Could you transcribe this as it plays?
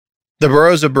The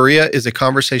Burros of Berea is a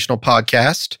conversational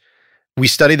podcast. We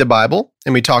study the Bible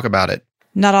and we talk about it.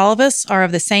 Not all of us are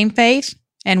of the same faith,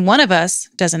 and one of us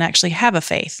doesn't actually have a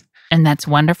faith. And that's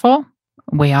wonderful.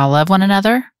 We all love one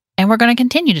another, and we're going to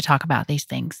continue to talk about these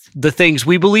things. The things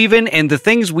we believe in and the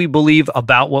things we believe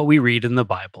about what we read in the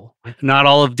Bible. Not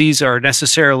all of these are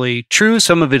necessarily true.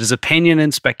 Some of it is opinion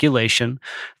and speculation.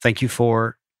 Thank you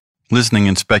for listening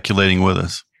and speculating with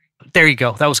us. There you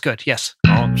go. That was good. Yes.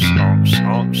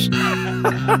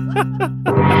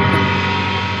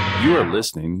 You are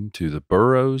listening to the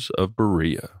Burros of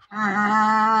Berea.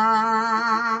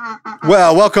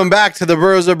 Well, welcome back to the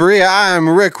Burros of Berea. I'm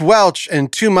Rick Welch,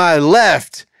 and to my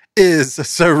left is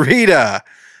Sarita,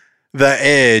 the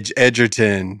Edge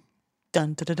Edgerton.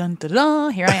 Dun, dun, dun, dun,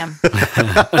 dun. Here I am.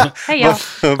 Hey, y'all.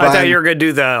 I thought you were going to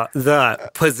do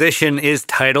the position is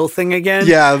title thing again.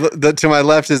 Yeah, to my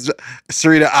left is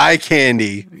Sarita Eye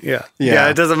Candy. Yeah,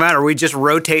 it doesn't matter. We just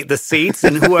rotate the seats,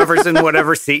 and whoever's in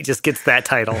whatever seat just gets that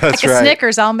title. That's like right. A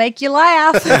Snickers, I'll make you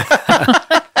laugh.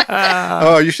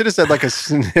 Oh, you should have said like a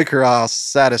Snicker, I'll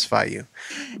satisfy you.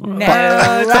 No,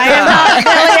 I am not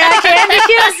Billy Eye Candy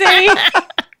Kelsey.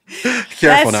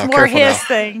 Careful That's now, more careful his now.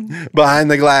 thing. Behind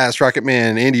the glass, Rocket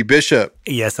Man, Andy Bishop.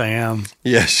 Yes, I am.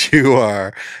 Yes, you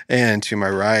are. And to my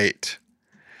right,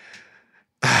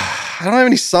 I don't have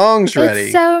any songs ready.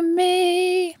 It's so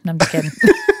me. No, I'm just kidding.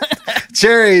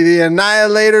 Cherry, the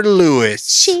Annihilator Lewis.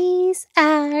 She's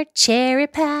our cherry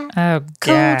pie. Oh,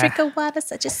 Cool God. drink of water,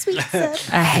 such a sweet sip.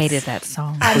 I hated that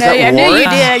song. I Was know, that I knew you Warrant?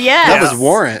 did, yeah. That was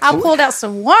Warrant. I pulled out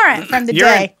some Warrant from the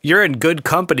day. You're in good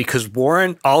company because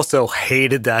Warren also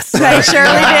hated that song. They surely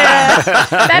did.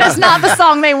 That is not the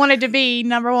song they wanted to be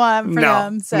number one for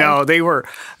them. So. No, they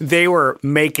were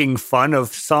making fun of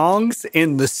songs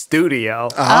in the studio.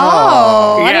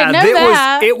 Oh, I didn't know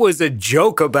that. It was a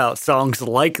joke about songs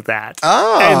like that.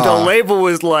 Oh. And the label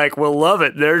was like, "We'll love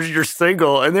it. There's your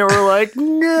single." And they were like,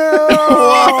 "No."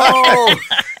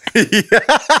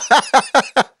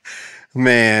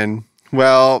 Man.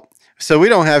 Well, so we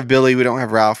don't have Billy, we don't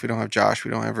have Ralph, we don't have Josh, we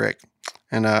don't have Rick.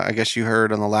 And I guess you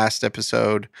heard on the last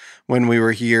episode when we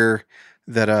were here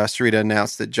that Sarita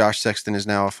announced that Josh Sexton is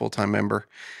now a full-time member.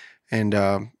 And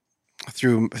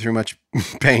through much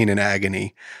pain and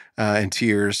agony and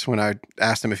tears when I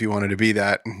asked him if he wanted to be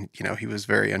that, and, he was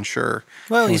very unsure.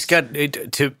 Well, he's got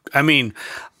to. I mean,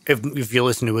 if you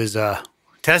listen to his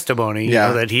testimony, you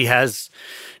know that he has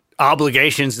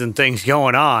obligations and things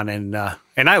going on, and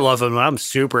I love him. I'm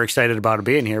super excited about him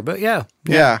being here. But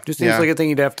just seems like a thing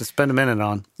you'd have to spend a minute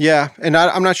on. Yeah, and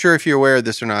I'm not sure if you're aware of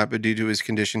this or not, but due to his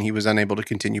condition, he was unable to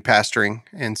continue pastoring,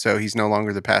 and so he's no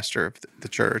longer the pastor of the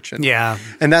church. And,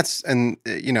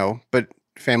 but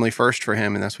family first for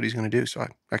him, and that's what he's going to do. So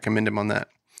I commend him on that.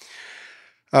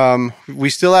 We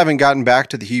still haven't gotten back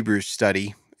to the Hebrews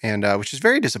study, and which is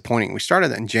very disappointing. We started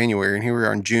that in January, and here we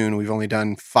are in June. We've only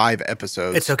done 5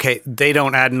 episodes. It's okay. They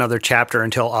don't add another chapter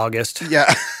until August.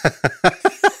 Yeah.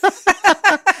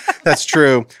 That's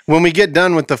true. When we get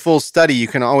done with the full study, you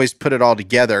can always put it all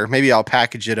together. Maybe I'll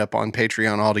package it up on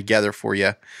Patreon all together for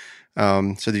you,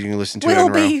 so that you can listen to it in a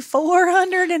row. We'll be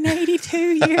 482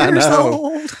 years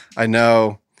old. I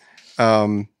know.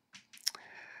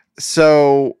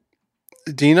 So,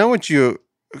 do you know what you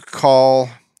call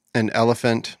an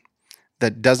elephant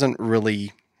that doesn't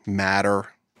really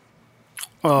matter?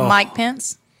 Oh. Mike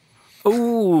Pence?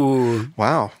 Ooh.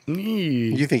 Wow.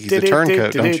 You think he's a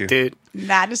turncoat, don't you?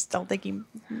 Nah, I just don't think he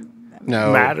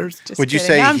matters. Just would you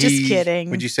kidding. say I'm just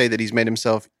kidding. Would you say that he's made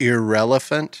himself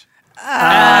irrelevant?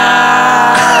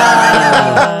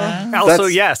 Also,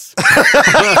 yes.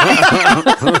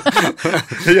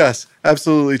 Yes,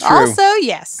 absolutely true. Also,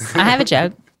 yes. I have a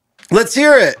joke. Let's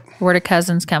hear it. Where do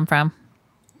cousins come from?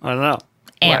 I don't know.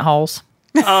 Ant holes.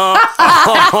 Good Lord.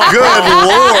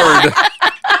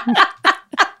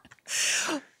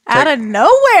 Out of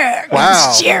nowhere. Wow.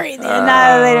 It's Jerry the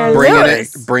Annihilator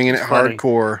Lewis. Bringing it Funny.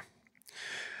 hardcore.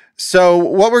 So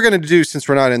what we're going to do, since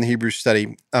we're not in the Hebrew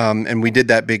study, and we did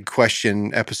that big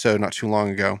question episode not too long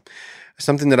ago,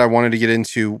 something that I wanted to get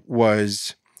into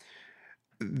was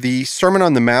the Sermon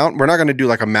on the Mount. We're not going to do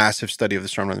like a massive study of the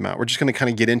Sermon on the Mount. We're just going to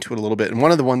kind of get into it a little bit. And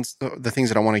one of the things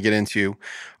that I want to get into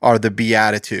are the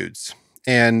Beatitudes.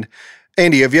 And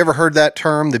Andy, have you ever heard that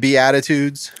term, the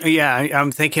Beatitudes? Yeah,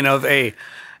 I'm thinking of a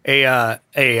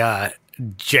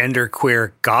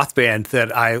genderqueer goth band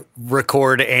that I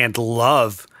record and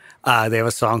love. They have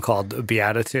a song called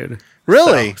Beatitude.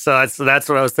 Really? So that's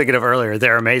what I was thinking of earlier.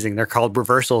 They're amazing. They're called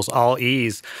Reversals, all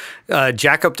E's.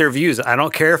 Jack up their views. I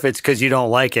don't care if it's because you don't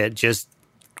like it. Just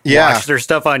watch their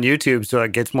stuff on YouTube so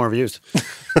it gets more views.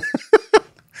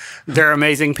 They're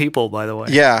amazing people, by the way.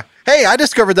 Yeah. Hey, I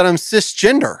discovered that I'm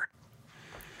cisgender.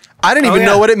 I didn't even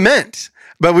know what it meant.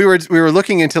 But we were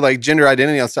looking into like gender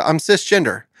identity. I'm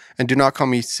cisgender, and do not call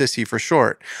me sissy for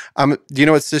short. Do you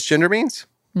know what cisgender means?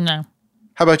 No.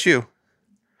 How about you,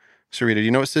 Sarita? Do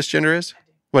you know what cisgender is?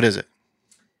 What is it?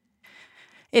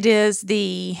 It is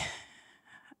the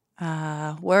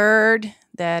word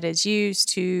that is used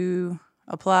to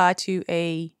apply to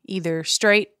a either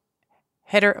straight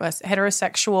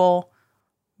heterosexual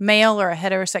male or a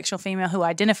heterosexual female who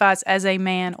identifies as a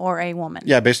man or a woman.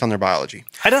 Yeah, based on their biology.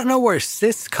 I don't know where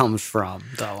cis comes from,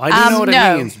 though. I do know what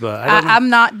it means, but I don't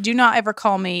know. Do not ever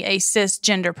call me a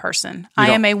cisgender person. I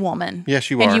am a woman.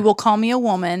 Yes, you are. And you will call me a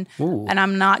woman, and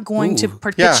I'm not going to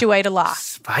perpetuate a lie.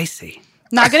 Spicy.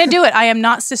 Not going to do it. I am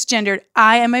not cisgendered.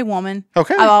 I am a woman.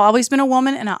 Okay. I've always been a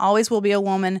woman, and I always will be a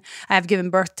woman. I have given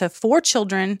birth to 4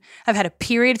 children. I've had a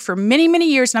period for many, many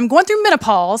years, and I'm going through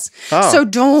menopause. Oh. So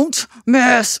don't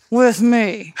mess with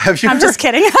me. I'm just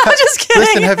kidding. I'm just kidding.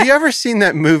 Listen, have you ever seen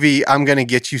that movie, I'm Gonna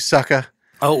Get You, Sucker?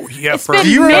 Oh, yeah. It's been Do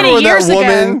you remember many when years that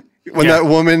woman, ago. that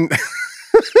woman,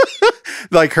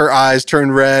 like her eyes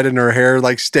turn red and her hair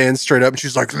like stands straight up and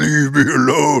she's like, leave me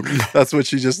alone. That's what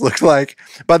she just looked like.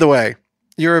 By the way,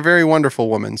 you're a very wonderful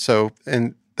woman. So,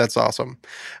 and that's awesome.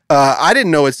 I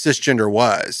didn't know what cisgender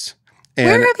was. And,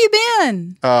 Where have you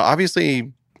been?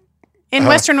 Obviously, In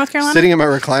Western North Carolina? sitting in my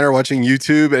recliner watching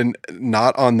YouTube and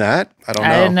not on that. I don't know.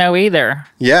 I didn't know either.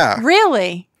 Yeah.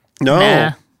 Really? No.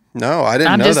 Nah. No, I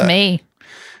didn't I'm know just that. me.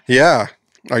 Yeah.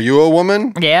 Are you a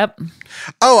woman? Yep.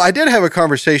 Oh, I did have a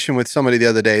conversation with somebody the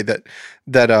other day that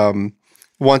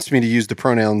wants me to use the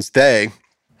pronouns they.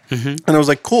 And I was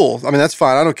like, cool. I mean, that's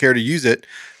fine. I don't care to use it.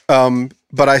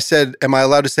 But I said, am I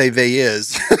allowed to say they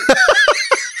is?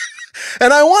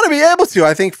 And I want to be able to.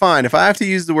 I think, fine, if I have to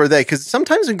use the word they, because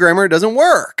sometimes in grammar it doesn't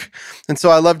work. And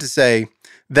so I love to say,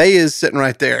 they is sitting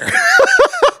right there.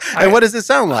 And what does it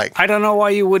sound like? I don't know why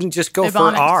you wouldn't just go for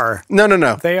Ebonics. R.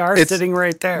 No. They are sitting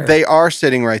right there. They are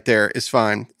sitting right there is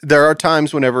fine. There are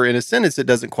times whenever in a sentence it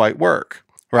doesn't quite work,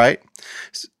 right?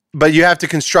 But you have to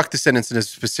construct the sentence in a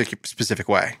specific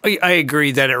way. I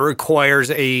agree that it requires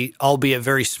albeit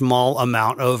very small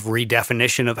amount of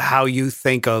redefinition of how you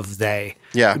think of they.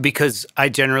 Yeah. Because I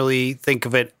generally think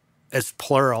of it as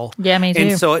plural. Yeah, me too.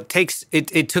 And so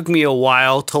it took me a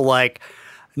while to like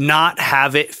not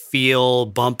have it feel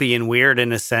bumpy and weird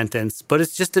in a sentence, but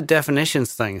it's just a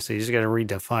definitions thing. So you just got to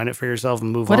redefine it for yourself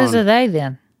and move on. What is a they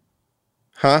then?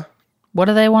 Huh? What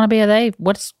do they want to be a they?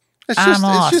 What's It's I'm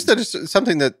lost. just that it's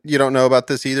something that you don't know about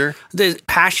this either.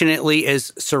 Passionately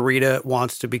as Sarita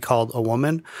wants to be called a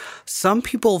woman, some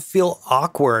people feel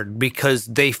awkward because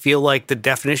they feel like the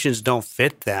definitions don't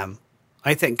fit them.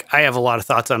 I think I have a lot of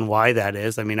thoughts on why that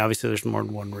is. I mean, obviously there's more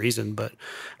than one reason, but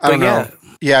I don't know.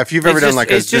 Yeah, if you've ever It's done just- like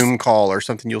a it's just- Zoom call or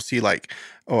something, you'll see like,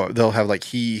 oh, they'll have like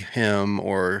he, him,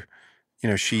 or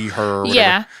she, her. Or whatever.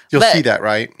 Yeah, You'll but- see that,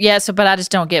 right? yeah? So, but I just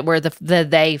don't get where the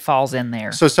they falls in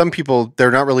there. So some people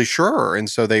they're not really sure, and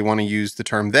so they want to use the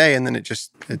term they, and then it they's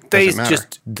doesn't matter.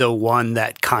 just the one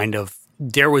that kind of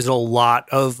there was a lot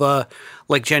of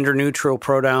like gender neutral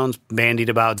pronouns bandied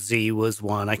about. Z was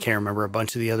one. I can't remember a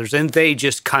bunch of the others, and they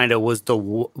just kind of was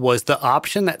the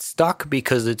option that stuck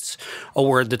because it's a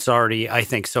word that's already, I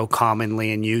think, so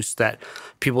commonly in use that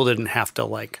people didn't have to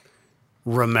like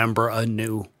remember a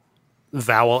new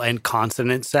vowel and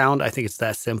consonant sound. I think it's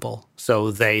that simple.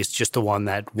 So they is just the one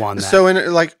that won that. So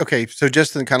in like okay, so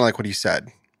just in kind of like what he said,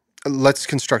 let's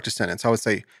construct a sentence. I would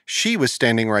say she was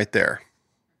standing right there.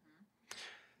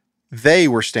 They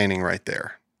were standing right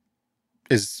there.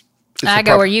 I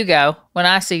go where you go. Then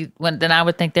I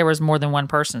would think there was more than one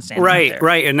person standing there.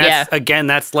 Right. And that's again,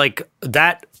 that's like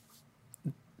that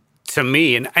to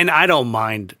me, and I don't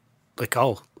mind like,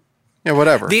 oh. Yeah,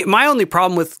 whatever. My only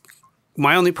problem with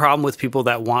people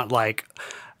that want like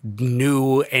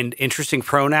new and interesting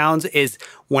pronouns is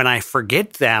when I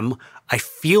forget them, I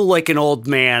feel like an old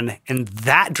man, and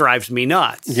that drives me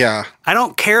nuts. Yeah. I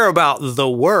don't care about the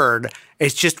word.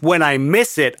 It's just when I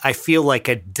miss it, I feel like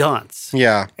a dunce.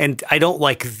 Yeah. And I don't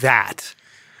like that.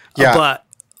 Yeah.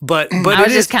 But I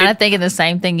was just kind of thinking the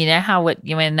same thing. You know how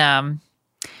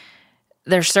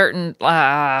there's certain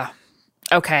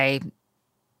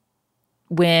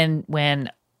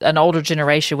when an older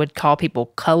generation would call people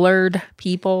colored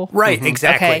people. Right,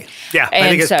 exactly. Okay. Yeah, I And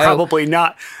think it's so- probably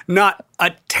not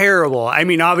a terrible. I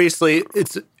mean, obviously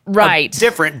it's Right.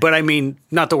 different, but I mean,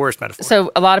 not the worst metaphor.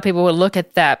 So a lot of people would look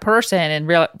at that person and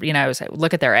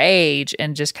look at their age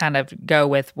and just kind of go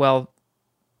with, well,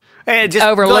 and just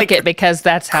overlook like, it because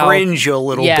that's how cringe a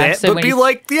little Yeah, bit, so but when be you-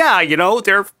 like, yeah,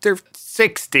 they're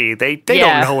 60. They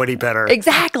don't know any better.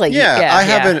 Exactly. Yeah,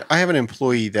 I have an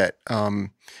employee that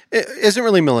isn't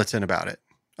really militant about it,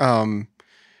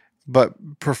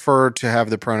 but prefer to have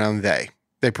the pronoun they.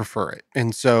 They prefer it,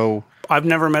 and so I've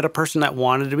never met a person that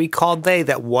wanted to be called they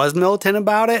that was militant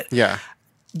about it. Yeah,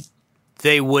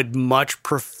 they would much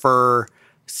prefer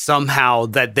somehow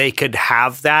that they could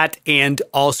have that and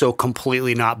also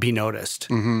completely not be noticed.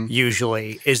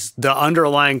 Usually is the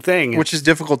underlying thing, which is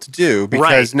difficult to do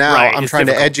because now I'm trying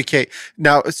to educate.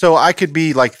 Now, so I could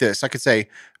be like this. I could say,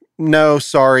 no,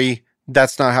 sorry,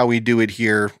 that's not how we do it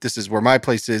here. This is where my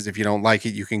place is. If you don't like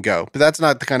it, you can go. But that's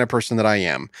not the kind of person that I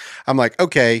am. I'm like,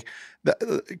 okay,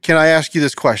 can I ask you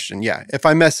this question? Yeah. If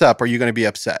I mess up, are you going to be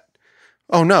upset?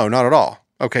 Oh, no, not at all.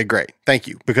 Okay, great. Thank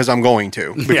you. Because I'm going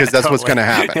to, because that's what's going to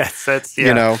happen. Yes, that's,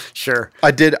 sure.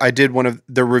 I did one of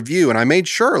the review and I made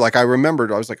sure, like I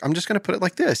remembered, I was like, I'm just going to put it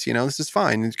like this, this is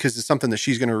fine because it's something that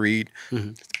she's going to read.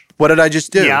 What did I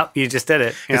just do? Yeah, you just did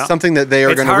it. It's something that they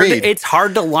are going to read. It's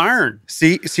hard to learn.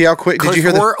 See how quick, did you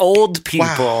hear that? We're old people.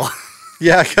 Wow.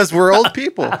 Yeah, because we're old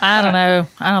people. I don't know.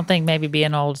 I don't think maybe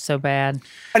being old is so bad.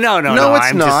 No, it's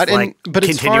I'm not. Just, like, but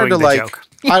it's hard to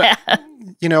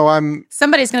I'm.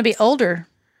 Somebody's going to be older.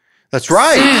 That's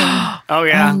right. Oh,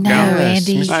 yeah. Oh, no,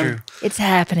 Andy. It's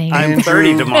happening. I'm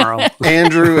 30 tomorrow.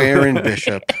 Andrew Aaron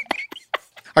Bishop.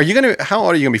 Are you going to, how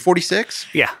old are you going to be? 46?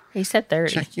 Yeah. He said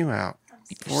 30. Check you out.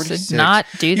 46. Should not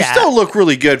do that. You still look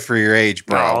really good for your age,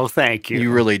 bro. Oh, thank you.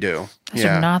 You really do. Those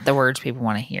are not the words people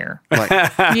want to hear. Like,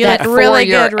 You look really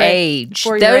good. Age.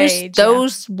 For your age.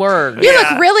 Those words. You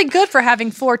look really good for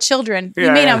having 4 children. You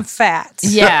mean I'm fat.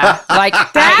 Yeah. Like,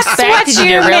 That's I what expected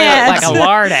you to really meant. look like a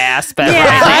lard ass, but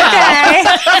Yeah, okay.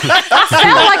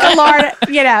 Sound like a lard,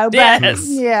 but Yes.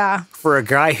 yeah. For a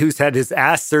guy who's had his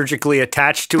ass surgically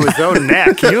attached to his own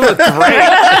neck, you look great.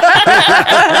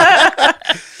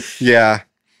 yeah.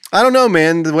 I don't know,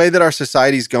 man. The way that our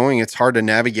society's going, it's hard to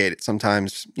navigate it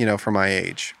sometimes, for my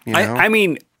age. I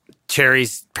mean,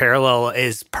 Cherry's parallel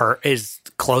is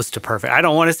close to perfect. I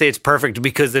don't want to say it's perfect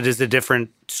because it is a different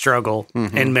struggle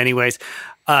in many ways.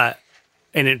 But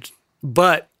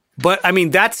I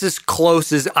mean, that's as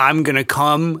close as I'm going to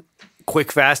come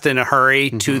quick, fast, in a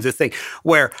hurry to the thing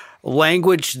where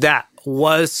language that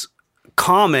was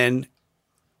common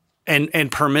and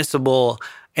permissible,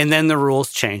 and then the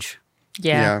rules change.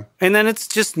 Yeah. And then it's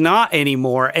just not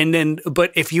anymore.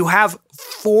 But if you have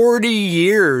 40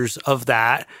 years of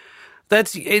that,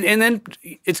 and then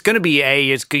it's going to be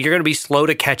you're going to be slow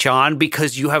to catch on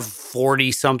because you have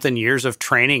 40 something years of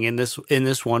training in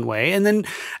this one way. And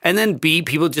then B,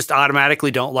 people just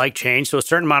automatically don't like change. So a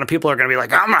certain amount of people are going to be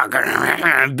like, I'm not going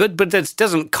to, but that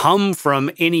doesn't come from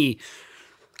any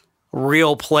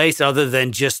real place other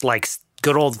than just like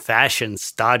good old fashioned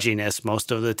stodginess most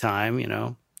of the time,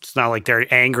 It's not like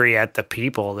they're angry at the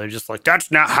people. They're just like,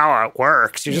 that's not how it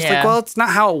works. You're just like, well, it's not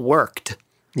how it worked.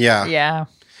 Yeah. Yeah.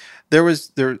 I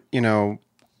was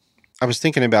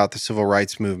thinking about the civil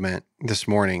rights movement this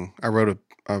morning. I wrote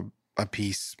a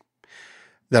piece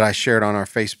that I shared on our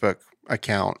Facebook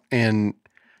account. And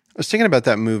I was thinking about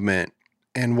that movement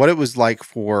and what it was like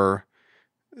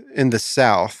in the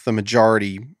South, the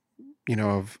majority,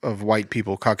 of white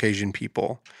people, Caucasian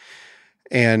people.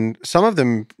 And some of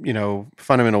them,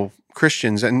 fundamental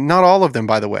Christians, and not all of them,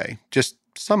 by the way, just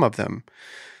some of them,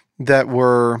 they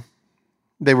were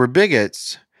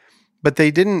bigots, but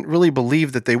they didn't really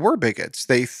believe that they were bigots.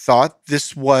 They thought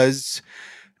this was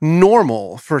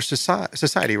normal for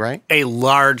society, right? A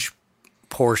large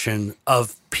portion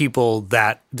of people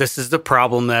this is the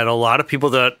problem that a lot of people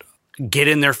that get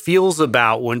in their feels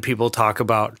about when people talk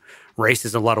about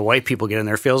racism, a lot of white people get in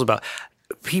their feels about,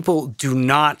 people do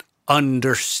not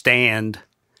understand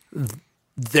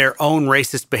their own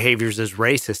racist behaviors as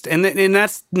racist. And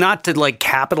that's not to like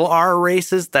capital R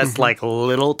racist. That's like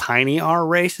little tiny R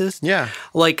racist. Yeah.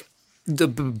 Like the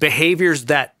behaviors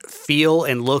that feel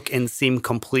and look and seem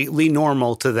completely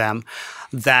normal to them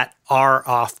that are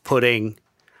off-putting,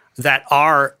 that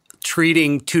are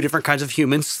treating two different kinds of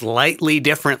humans slightly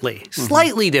differently.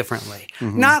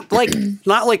 Not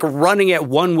like running at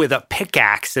one with a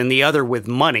pickaxe and the other with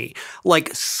money,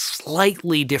 like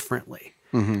slightly differently.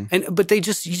 But you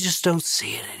just don't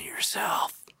see it in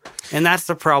yourself. And that's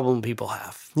the problem people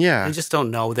have. Yeah. They just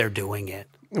don't know they're doing it.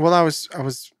 Well, I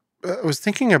was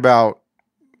thinking about,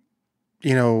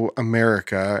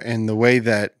 America and the way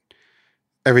that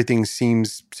everything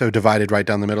seems so divided right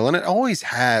down the middle. And it always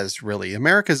has, really.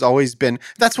 America's always been,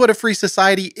 that's what a free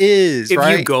society is,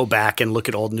 right? If you go back and look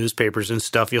at old newspapers and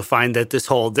stuff, you'll find that this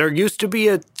whole, there used to be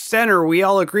a center we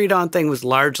all agreed on thing was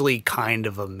largely kind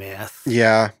of a myth.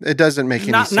 Yeah, it doesn't make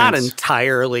any sense. Not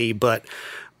entirely, but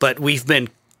but we've been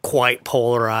quite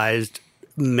polarized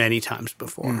many times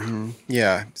before.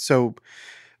 Yeah. So,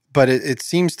 but it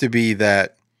seems to be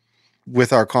that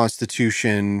with our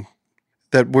Constitution,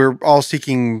 that we're all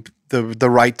seeking the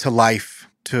right to life,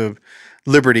 to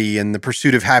liberty, and the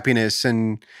pursuit of happiness.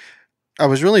 And I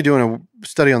was really doing a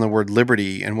study on the word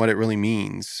liberty and what it really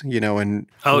means, and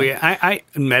I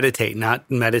meditate, not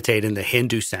meditate in the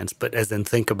Hindu sense, but as in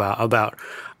think about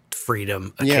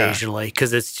freedom occasionally,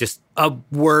 because it's just a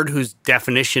word whose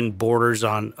definition borders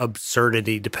on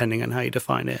absurdity depending on how you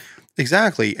define it.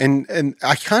 Exactly. And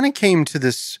I kind of came to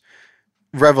this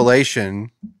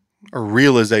revelation or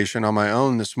realization on my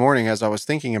own this morning as I was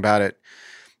thinking about it,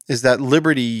 is that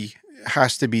liberty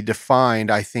has to be defined,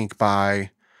 I think,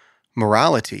 by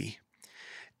morality.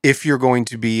 If you're going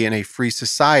to be in a free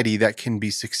society that can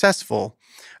be successful,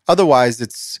 otherwise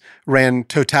it's ran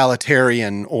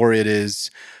totalitarian or it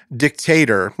is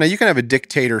dictator. Now, you can have a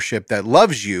dictatorship that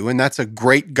loves you, and that's a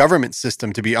great government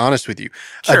system, to be honest with you.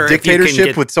 Sure, a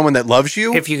dictatorship with someone that loves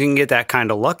you. If you can get that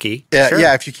kind of lucky. Sure.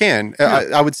 Yeah, if you can. Yeah.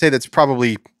 I would say that's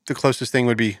probably the closest thing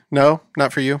would be, no,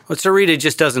 not for you. Well, Sarita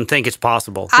just doesn't think it's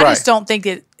possible. I just don't think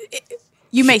that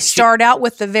you may start out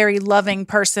with a very loving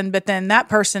person, but then that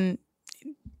person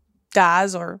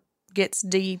dies or gets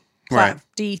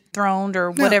dethroned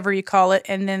or whatever you call it,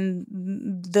 and then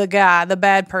the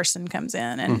bad person comes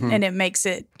in, and it makes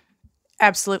it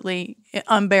absolutely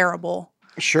unbearable.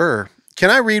 Sure. Can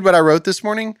I read what I wrote this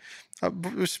morning?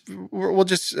 We'll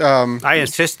just... I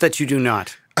insist that you do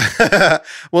not.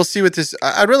 We'll see what this...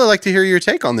 I'd really like to hear your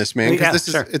take on this, man,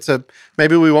 because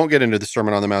maybe we won't get into the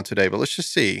Sermon on the Mount today, but let's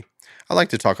just see. I like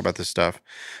to talk about this stuff.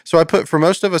 So I put, for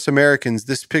most of us Americans,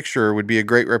 this picture would be a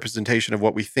great representation of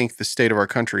what we think the state of our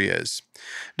country is.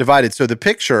 Divided. So the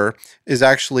picture is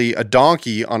actually a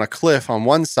donkey on a cliff on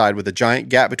one side with a giant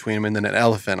gap between them and then an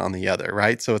elephant on the other,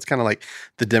 right? So it's kind of like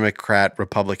the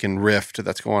Democrat-Republican rift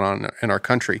that's going on in our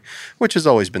country, which has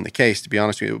always been the case, to be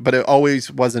honest with you. But it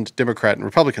always wasn't Democrat and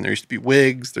Republican. There used to be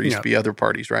Whigs. There used to be other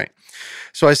parties, right?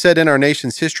 So I said in our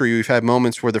nation's history, we've had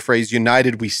moments where the phrase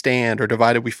united we stand or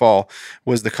divided we fall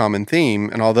was the common theme.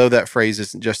 And although that phrase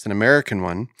isn't just an American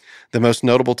one, the most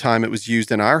notable time it was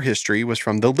used in our history was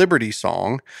from the Liberty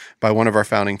Song by one of our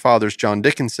founding fathers, John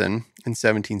Dickinson, in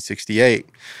 1768.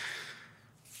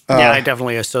 I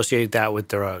definitely associate that with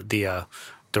the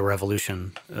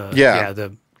Revolution.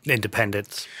 The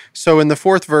independence. So in the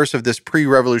fourth verse of this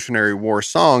pre-Revolutionary War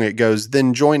song, it goes,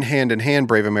 "Then join hand in hand,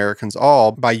 brave Americans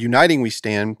all. By uniting we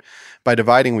stand, by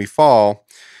dividing we fall.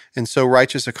 And so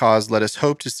righteous a cause let us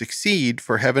hope to succeed,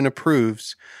 for heaven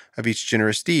approves of each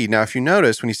generous deed." Now, if you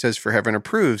notice, when he says "for heaven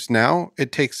approves," now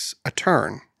it takes a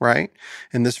turn, right?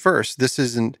 In this verse, this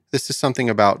is something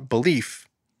about belief,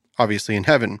 obviously, in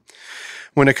heaven.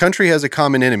 When a country has a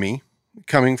common enemy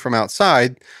coming from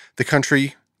outside, the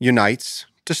country unites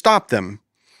to stop them.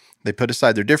 They put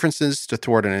aside their differences to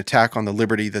thwart an attack on the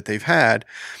liberty that they've had.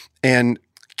 And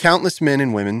countless men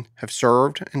and women have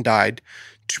served and died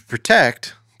to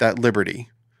protect that liberty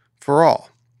for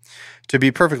all. To be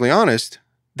perfectly honest,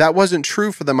 that wasn't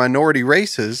true for the minority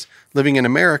races living in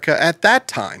America at that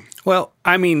time. Well,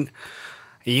 I mean,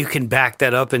 you can back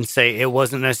that up and say it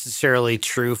wasn't necessarily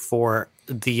true for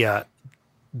the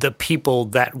people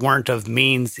that weren't of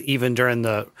means even during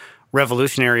the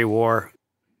Revolutionary War.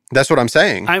 That's what I'm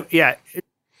saying.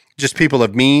 Just people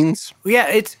of means. Yeah,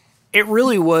 it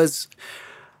really was.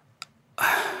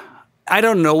 I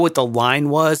don't know what the line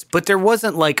was, but there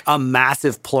wasn't like a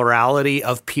massive plurality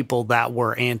of people that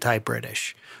were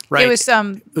anti-British, right? It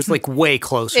was like way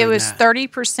closer. It was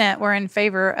 30% were in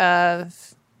favor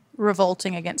of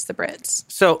revolting against the Brits.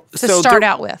 So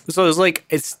it was like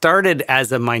it started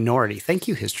as a minority. Thank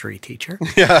you, history teacher.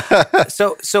 Yeah.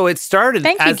 So it started.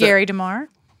 Thank you, Gary DeMar.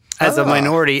 As a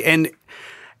minority,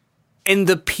 and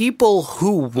the people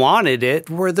who wanted it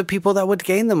were the people that would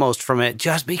gain the most from it,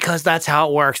 just because that's how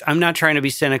it works. I'm not trying to be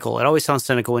cynical. It always sounds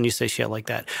cynical when you say shit like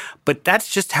that, but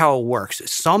that's just how it works.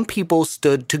 Some people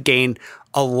stood to gain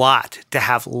a lot, to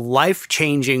have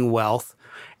life-changing wealth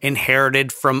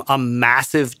inherited from a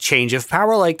massive change of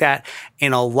power like that,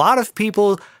 and a lot of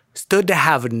people stood to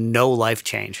have no life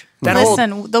change.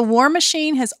 The war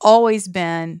machine has always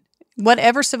been,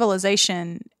 whatever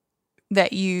civilization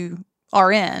that you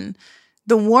are in,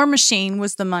 the war machine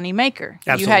was the money maker.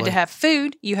 Absolutely. You had to have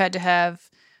food, you had to have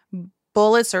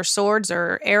bullets or swords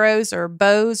or arrows or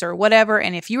bows or whatever,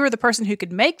 and if you were the person who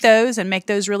could make those and make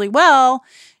those really well,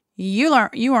 you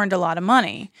earned a lot of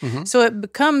money. Mm-hmm. So it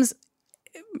becomes,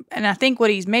 and I think what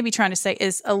he's maybe trying to say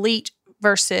is elite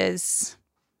versus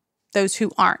those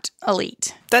who aren't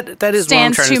elite. That is stands what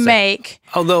I'm trying to say. make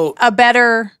although a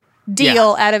better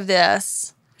deal out of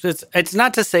this. It's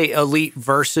not to say elite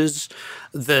versus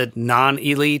the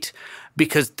non-elite,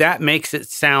 because that makes it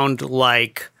sound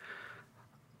like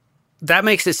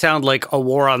a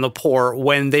war on the poor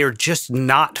when they're just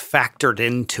not factored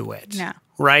into it. No.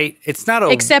 Right? It's not a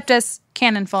except as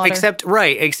cannon fodder.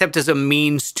 Except as a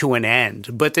means to an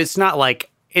end. But it's not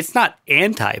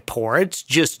anti-poor. It's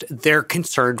just they're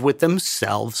concerned with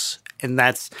themselves, and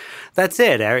that's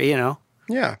it. You know.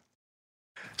 Yeah.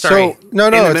 Sorry. So no,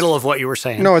 in the middle of what you were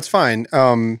saying. No, it's fine.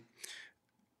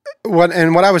 What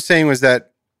I was saying was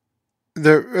that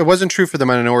it wasn't true for the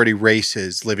minority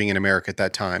races living in America at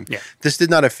that time. Yeah. This did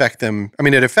not affect them. I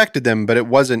mean, it affected them, but it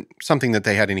wasn't something that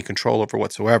they had any control over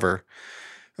whatsoever.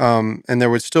 And there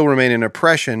would still remain an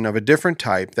oppression of a different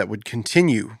type that would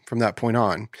continue from that point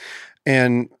on.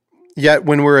 And yet,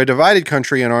 when we're a divided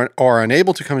country and are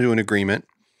unable to come to an agreement,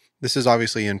 this is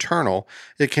obviously internal,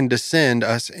 it can descend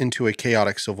us into a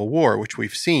chaotic civil war, which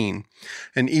we've seen.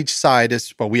 And each side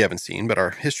is, well, we haven't seen, but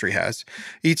our history has.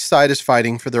 Each side is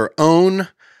fighting for their own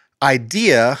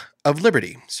idea of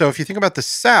liberty. So if you think about the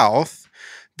South,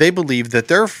 they believed that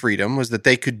their freedom was that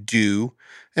they could do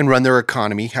and run their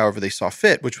economy however they saw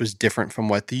fit, which was different from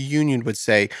what the Union would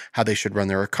say how they should run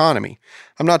their economy.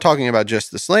 I'm not talking about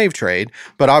just the slave trade,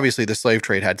 but obviously the slave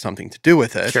trade had something to do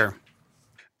with it. Sure.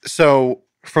 So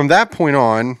from that point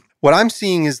on, what I'm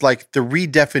seeing is like the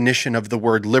redefinition of the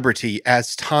word liberty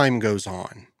as time goes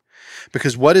on.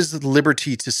 Because what is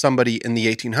liberty to somebody in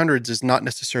the 1800s is not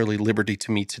necessarily liberty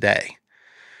to me today.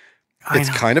 It's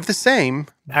kind of the same.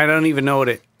 I don't even know what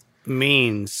it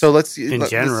means. So let's see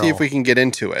if we can get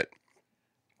into it.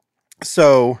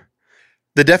 So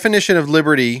the definition of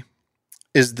liberty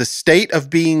is the state of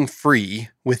being free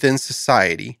within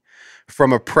society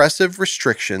from oppressive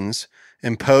restrictions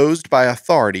imposed by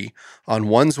authority on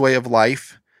one's way of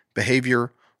life,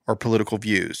 behavior, or political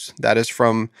views. That is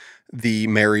from the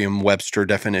Merriam-Webster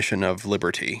definition of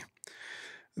liberty.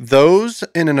 Those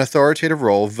in an authoritative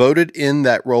role voted in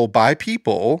that role by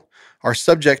people are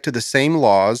subject to the same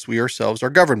laws we ourselves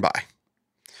are governed by.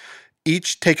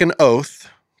 Each take an oath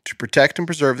to protect and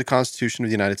preserve the Constitution of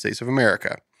the United States of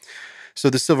America. So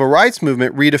the Civil Rights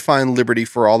Movement redefined liberty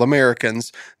for all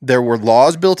Americans. There were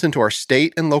laws built into our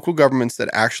state and local governments that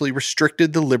actually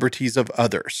restricted the liberties of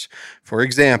others. For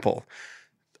example,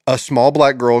 a small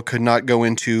black girl could not go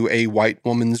into a white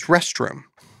woman's restroom.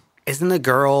 Isn't the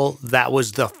girl that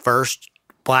was the first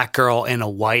black girl in a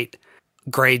white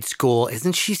grade school,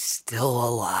 isn't she still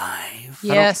alive?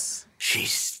 Yes.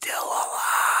 She's still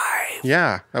alive.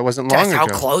 Yeah, that wasn't long ago.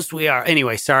 That's how close we are.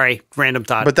 Anyway, sorry, random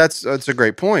thought. But that's a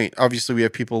great point. Obviously, we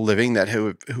have people living that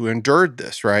who endured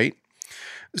this, right?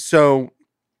 So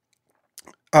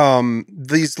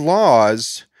these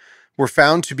laws were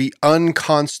found to be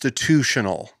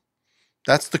unconstitutional.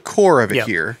 That's the core of it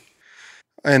here.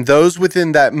 And those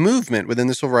within that movement, within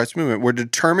the Civil Rights Movement, were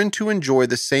determined to enjoy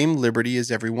the same liberty as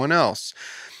everyone else.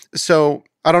 So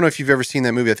I don't know if you've ever seen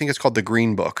that movie. I think it's called The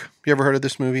Green Book. You ever heard of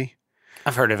this movie?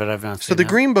 I've heard of it. I've not seen it. So The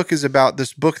Green Book is about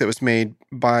this book that was made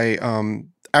by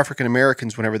African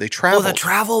Americans whenever they traveled. Oh, the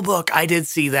travel book. I did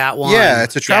see that one. Yeah,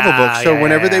 it's a travel book. So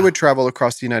whenever they would travel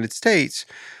across the United States,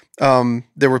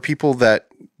 there were people that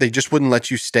they just wouldn't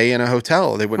let you stay in a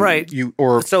hotel. They wouldn't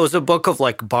so it was a book of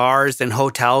like bars and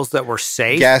hotels that were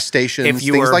safe. Gas stations, if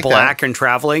you things were like black that. and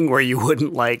traveling, where you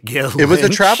wouldn't like get It was a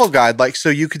lynched. travel guide. Like, so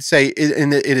you could say,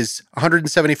 it is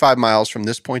 175 miles from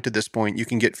this point to this point. You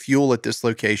can get fuel at this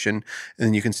location, and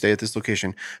then you can stay at this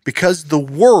location. Because the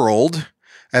world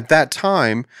at that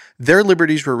time, their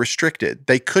liberties were restricted.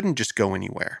 They couldn't just go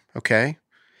anywhere. Okay.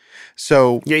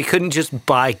 So you couldn't just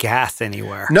buy gas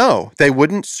anywhere. No, they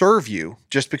wouldn't serve you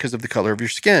just because of the color of your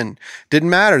skin. Didn't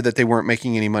matter that they weren't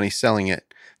making any money selling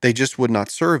it. They just would not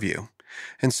serve you.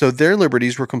 And so their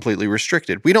liberties were completely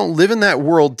restricted. We don't live in that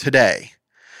world today,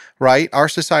 right? Our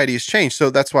society has changed. So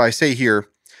that's why I say here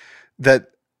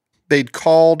that they'd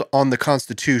called on the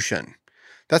Constitution.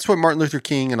 That's what Martin Luther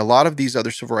King and a lot of these other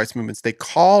civil rights movements, they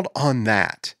called on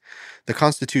that, the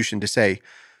Constitution, to say,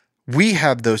 we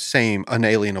have those same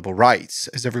unalienable rights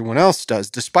as everyone else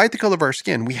does. Despite the color of our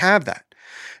skin, we have that.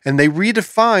 And they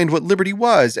redefined what liberty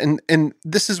was. And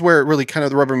this is where it really kind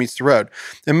of the rubber meets the road.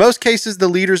 In most cases, the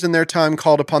leaders in their time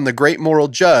called upon the great moral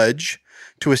judge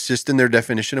to assist in their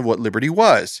definition of what liberty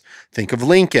was. Think of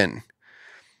Lincoln.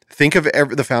 Think of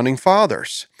the founding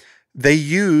fathers. They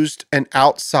used an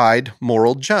outside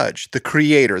moral judge, the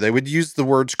creator. They would use the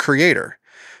words creator,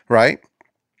 right?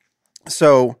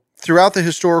 So Throughout the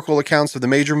historical accounts of the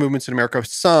major movements in America,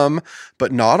 some,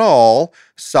 but not all,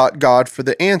 sought God for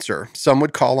the answer. Some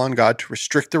would call on God to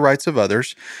restrict the rights of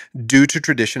others due to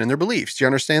tradition and their beliefs. Do you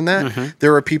understand that? Mm-hmm.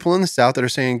 There are people in the South that are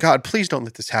saying, God, please don't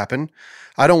let this happen.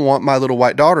 I don't want my little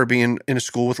white daughter being in a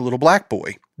school with a little black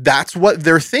boy. That's what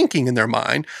they're thinking in their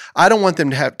mind. I don't want them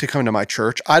to have to come to my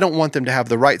church. I don't want them to have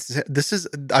the rights.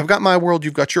 I've got my world.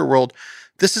 You've got your world.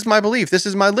 This is my belief. This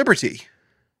is my liberty.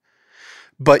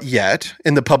 But yet,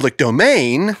 in the public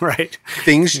domain, right,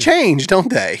 things change,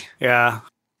 don't they? Yeah.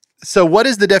 So what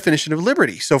is the definition of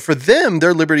liberty? So for them,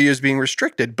 their liberty is being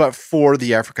restricted. But for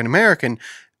the African American,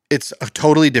 it's a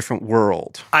totally different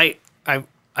world.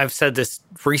 I've said this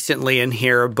recently in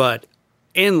here, but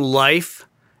in life,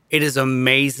 it is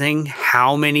amazing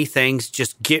how many things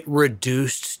just get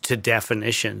reduced to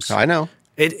definitions. I know.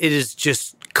 It is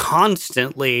just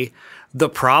constantly, the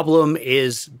problem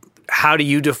is, how do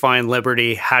you define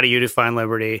liberty? How do you define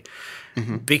liberty?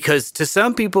 Mm-hmm. Because to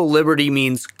some people, liberty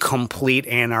means complete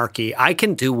anarchy. I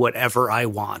can do whatever I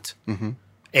want. Mm-hmm.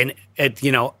 And,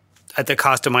 at the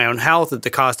cost of my own health, at the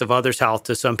cost of others' health,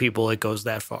 to some people, it goes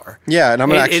that far. Yeah, and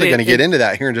I'm actually going to get into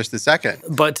that here in just a second.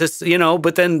 But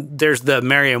but then there's the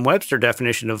Merriam-Webster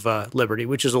definition of liberty,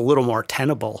 which is a little more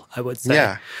tenable, I would say.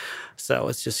 Yeah. So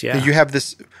it's just, yeah. You have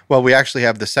this, well, we actually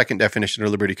have the second definition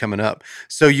of liberty coming up.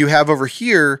 So you have over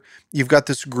here, you've got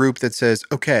this group that says,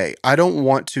 okay, I don't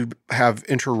want to have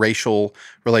interracial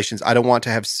relations. I don't want to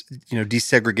have,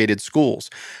 desegregated schools.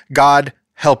 God,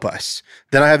 help us.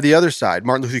 Then I have the other side,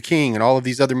 Martin Luther King and all of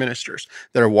these other ministers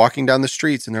that are walking down the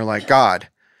streets and they're like, God,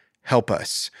 help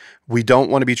us. We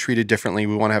don't want to be treated differently.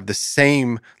 We want to have the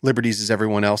same liberties as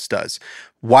everyone else does.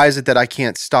 Why is it that I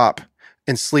can't stop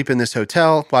and sleep in this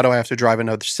hotel? Why do I have to drive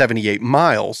another 78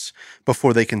 miles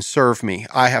before they can serve me?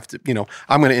 I have to,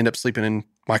 I'm going to end up sleeping in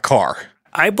my car.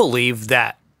 I believe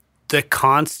that the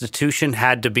Constitution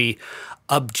had to be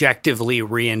objectively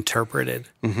reinterpreted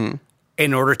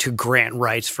in order to grant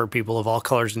rights for people of all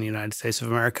colors in the United States of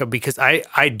America, because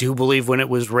I do believe when it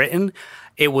was written,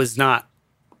 it was not,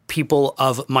 people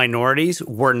of minorities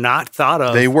were not thought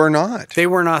of. They were not. They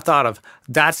were not thought of.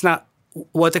 That's not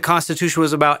what the Constitution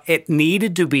was about. It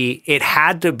needed to be, it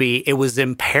had to be, it was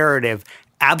imperative,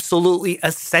 absolutely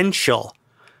essential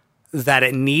that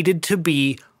it needed to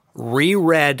be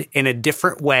reread in a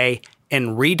different way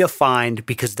and redefined,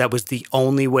 because that was the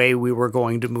only way we were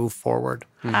going to move forward.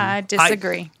 Mm-hmm. I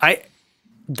disagree.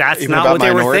 That's Even not what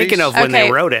they were thinking of when they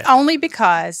wrote it. Only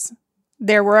because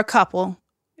there were a couple,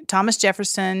 Thomas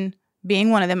Jefferson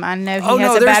being one of them. I know he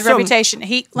has a bad reputation.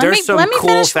 Let me cool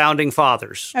finish. Founding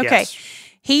fathers. Okay. Yes.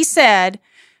 He said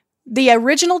the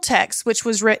original text, which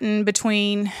was written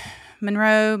between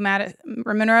Monroe,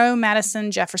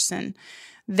 Madison, Jefferson,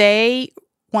 they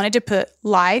wanted to put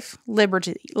life,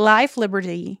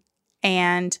 liberty,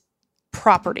 and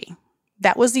property.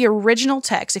 That was the original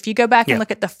text. If you go back and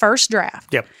look at the first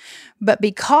draft. Yep. But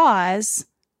because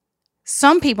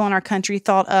some people in our country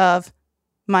thought of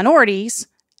minorities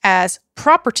as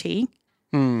property,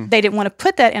 they didn't want to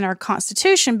put that in our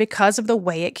Constitution because of the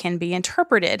way it can be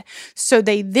interpreted. So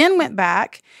they then went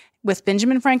back with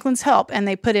Benjamin Franklin's help and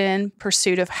they put in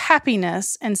pursuit of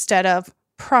happiness instead of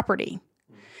property,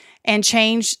 and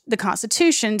changed the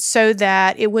Constitution so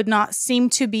that it would not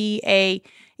seem to be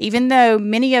even though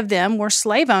many of them were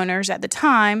slave owners at the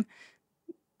time,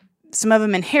 some of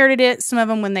them inherited it, some of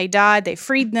them when they died, they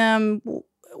freed them,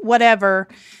 whatever.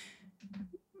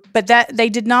 But that they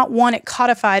did not want it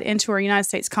codified into our United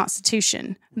States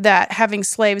Constitution, that having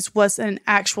slaves was an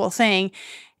actual thing.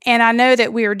 And I know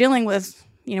that we are dealing with,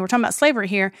 we're talking about slavery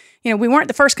here. We weren't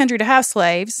the first country to have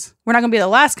slaves. We're not going to be the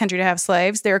last country to have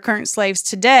slaves. There are current slaves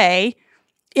today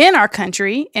in our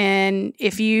country. And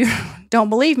if you don't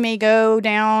believe me, go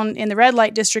down in the red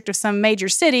light district of some major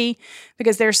city,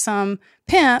 because there's some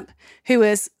pimp who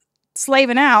is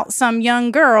slaving out some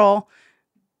young girl,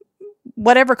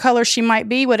 whatever color she might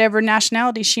be, whatever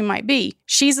nationality she might be.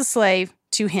 She's a slave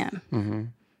to him. Mm-hmm.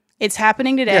 It's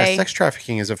happening today. Yeah, sex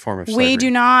trafficking is a form of slavery. We do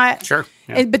not. Sure.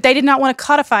 Yeah. But they did not want to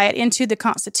codify it into the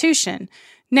Constitution.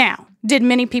 Now, did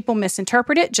many people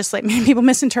misinterpret it, just like many people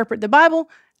misinterpret the Bible?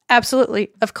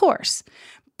 Absolutely, of course.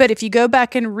 But if you go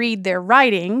back and read their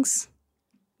writings,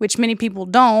 which many people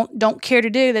don't care to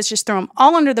do, let's just throw them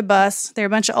all under the bus. They're a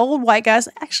bunch of old white guys.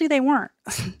 Actually, they weren't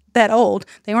that old.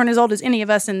 They weren't as old as any of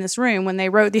us in this room when they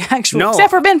wrote the actual, except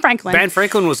for Ben Franklin. Ben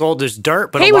Franklin was old as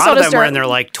dirt, but a lot of them were in their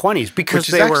 20s because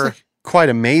they were quite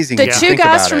amazing. The two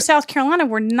guys from South Carolina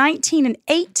were 19 and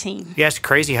 18. Yeah, it's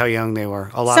crazy how young they were.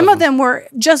 Some of them were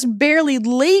just barely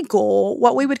legal,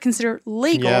 what we would consider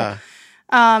legal. Yeah.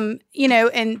 And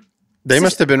They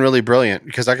must have been really brilliant,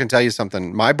 because I can tell you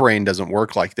something. My brain doesn't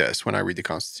work like this when I read the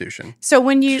Constitution. So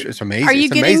when It's amazing. are you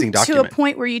It's an getting amazing to a document.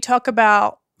 point where you talk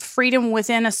about freedom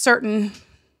within a certain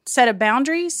set of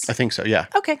boundaries? I think so, yeah.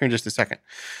 Okay. Here in just a second.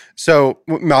 So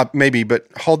maybe, but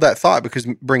hold that thought, because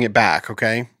bring it back,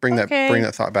 okay? Bring that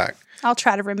thought back. I'll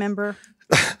try to remember.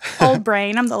 Old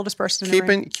brain. I'm the oldest person in the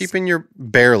room. Keeping your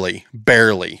barely.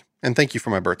 And thank you for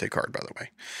my birthday card, by the way.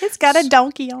 It's got a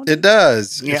donkey on it. It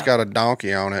does. Yeah. It's got a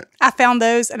donkey on it. I found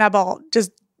those and I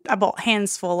bought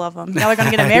hands full of them. Y'all are going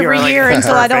to get them every You're like, year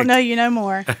until I don't perfect. know you no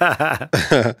more.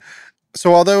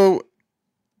 So although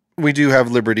we do have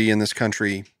liberty in this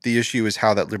country, the issue is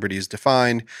how that liberty is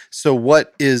defined. So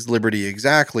what is liberty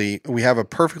exactly? We have a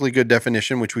perfectly good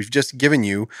definition, which we've just given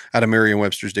you out of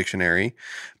Merriam-Webster's dictionary,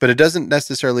 but it doesn't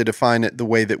necessarily define it the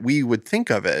way that we would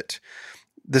think of it.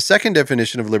 The second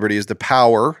definition of liberty is the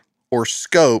power or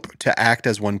scope to act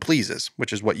as one pleases,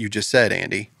 which is what you just said,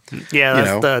 Andy.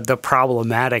 Yeah, that's the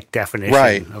problematic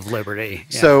definition of liberty.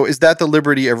 Yeah. So is that the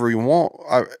liberty everyone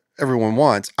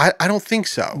wants? I don't think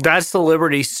so. That's the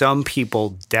liberty some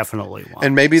people definitely want.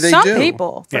 And maybe they Some do.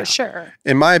 people, for Yeah. sure.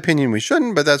 In my opinion, we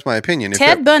shouldn't, but that's my opinion.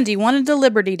 Ted Bundy wanted the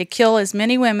liberty to kill as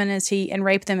many women and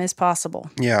rape them as possible.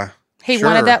 Yeah. He Sure.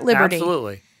 wanted that liberty.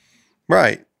 Absolutely.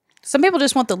 Right. Some people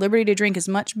just want the liberty to drink as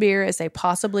much beer as they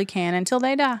possibly can until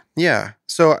they die. Yeah.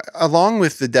 So along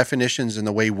with the definitions and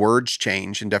the way words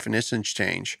change and definitions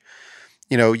change,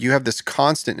 you have this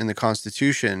constant in the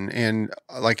Constitution. And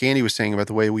like Andy was saying about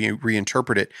the way we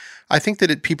reinterpret it, I think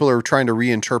that people are trying to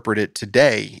reinterpret it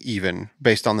today, even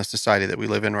based on the society that we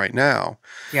live in right now.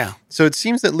 Yeah. So it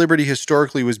seems that liberty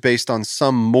historically was based on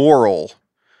some moral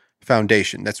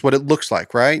foundation. That's what it looks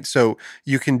like, right? So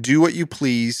you can do what you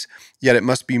please, yet it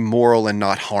must be moral and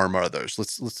not harm others.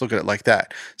 Let's look at it like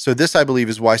that. So this, I believe,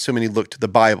 is why so many look to the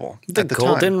Bible The at the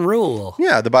golden time. rule.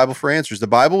 Yeah, the Bible for answers. The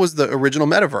Bible was the original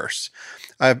metaverse.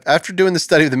 After doing the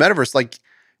study of the metaverse,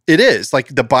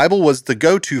 the Bible was the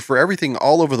go-to for everything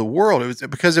all over the world. It was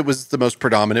because it was the most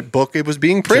predominant book. It was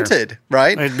being printed,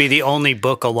 right? It'd be the only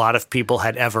book a lot of people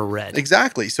had ever read.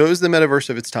 Exactly. So it was the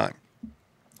metaverse of its time.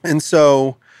 And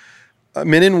so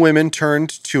men and women turned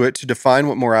to it to define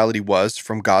what morality was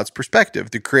from God's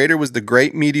perspective. The Creator was the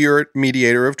great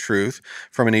mediator of truth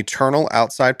from an eternal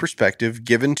outside perspective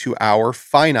given to our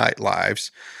finite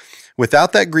lives.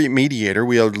 Without that great mediator,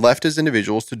 we are left as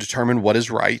individuals to determine what is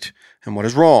right and what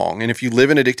is wrong. And if you live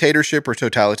in a dictatorship or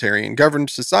totalitarian governed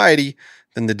society,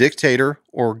 then the dictator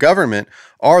or government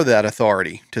are that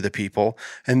authority to the people,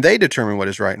 and they determine what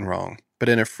is right and wrong. But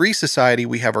in a free society,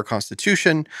 we have our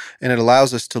Constitution, and it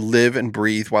allows us to live and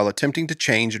breathe while attempting to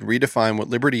change and redefine what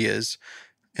liberty is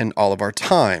in all of our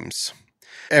times.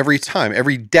 Every time,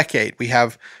 every decade, we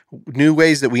have new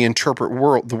ways that we interpret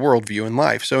the worldview in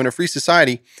life. So in a free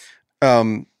society,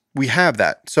 we have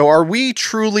that. So are we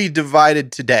truly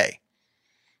divided today?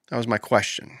 That was my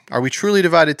question. Are we truly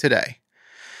divided today?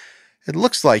 It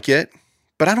looks like it,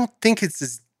 but I don't think it's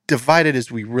as divided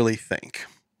as we really think.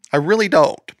 I really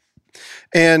don't.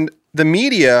 And the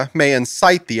media may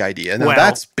incite the idea. Now,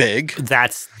 that's big.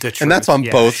 That's the truth. And that's on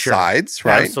both sides,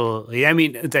 right? Absolutely. I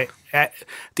mean, the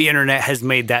internet has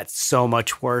made that so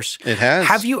much worse. It has.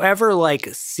 Have you ever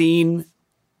seen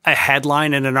a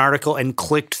headline in an article and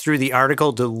clicked through the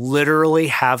article to literally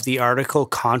have the article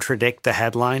contradict the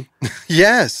headline?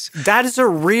 Yes. That is a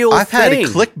real thing. I've had a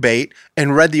clickbait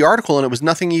and read the article, and it was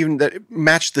nothing even that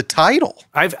matched the title.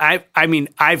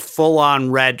 I've full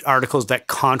on read articles that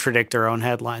contradict their own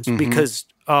headlines because,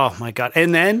 oh my God.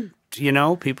 And then,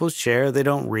 people share, they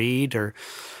don't read, or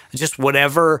just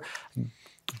whatever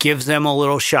gives them a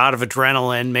little shot of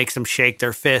adrenaline, makes them shake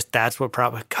their fist. That's what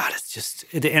probably, God, it's just,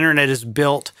 the internet is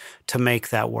built to make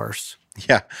that worse.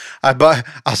 Yeah.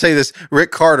 I'll say this.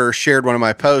 Rick Carter shared one of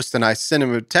my posts, and I sent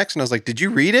him a text, and I was like, did you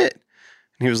read it?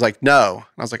 And he was like, no. And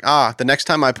I was like, the next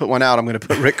time I put one out, I'm going to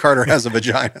put Rick Carter has a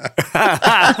vagina.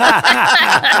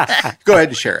 Go ahead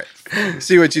and share it.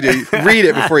 See what you do. Read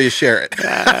it before you share it.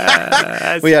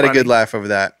 We had a good laugh over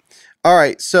that. All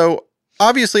right. So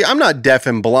obviously, I'm not deaf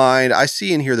and blind. I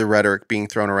see and hear the rhetoric being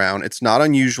thrown around. It's not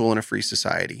unusual in a free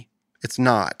society. It's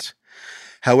not.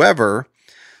 However,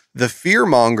 the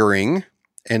fear-mongering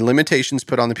and limitations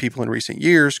put on the people in recent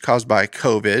years caused by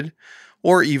COVID,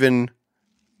 or even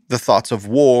the thoughts of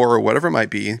war or whatever it might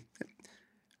be,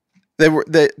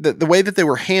 the way that they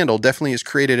were handled definitely has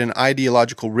created an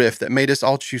ideological rift that made us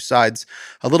all choose sides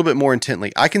a little bit more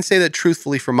intently. I can say that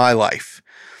truthfully for my life.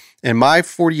 In my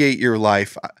 48-year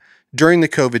life, during the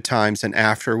COVID times and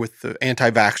after, with the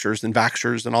anti-vaxxers and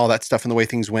vaxxers and all that stuff and the way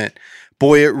things went,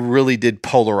 boy, it really did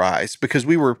polarize, because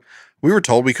we were We were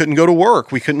told we couldn't go to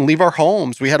work. We couldn't leave our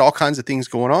homes. We had all kinds of things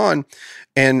going on.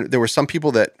 And there were some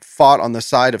people that fought on the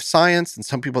side of science and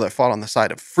some people that fought on the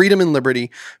side of freedom and liberty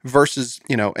versus,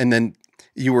 and then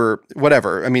you were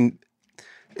whatever. I mean,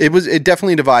 it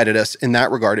definitely divided us in that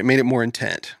regard. It made it more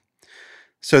intent.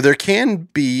 So there can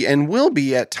be and will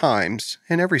be at times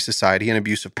in every society an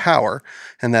abuse of power,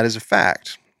 and that is a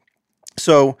fact.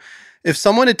 So if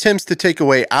someone attempts to take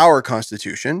away our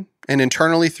Constitution and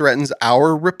internally threatens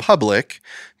our republic,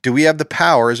 do we have the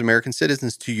power as American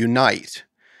citizens to unite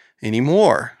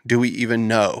anymore? Do we even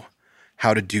know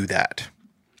how to do that?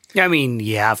 I mean,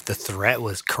 yeah, if the threat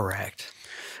was correct.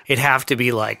 It'd have to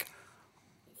be like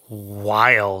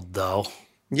wild, though.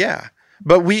 Yeah,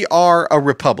 but we are a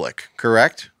republic,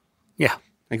 correct? Yeah.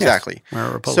 Exactly. Yes, we're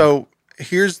a republic. So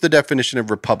here's the definition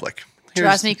of republic.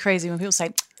 Drives me crazy when people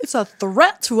say, it's a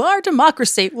threat to our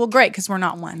democracy. Well, great, because we're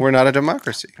not one. We're not a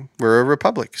democracy. We're a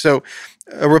republic. So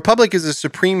a republic is a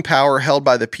supreme power held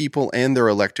by the people and their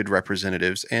elected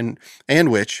representatives, and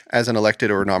which, as an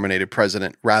elected or nominated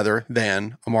president, rather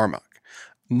than a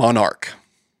monarch.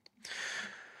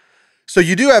 So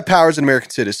you do have power as an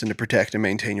American citizen to protect and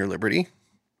maintain your liberty.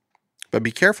 But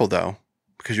be careful, though,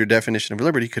 because your definition of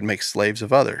liberty could make slaves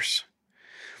of others.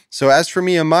 So as for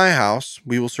me and my house,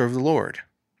 we will serve the Lord.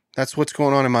 That's what's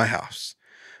going on in my house.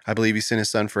 I believe he sent his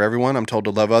son for everyone. I'm told to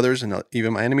love others and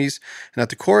even my enemies. And at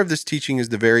the core of this teaching is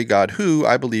the very God who,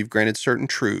 I believe, granted certain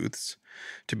truths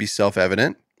to be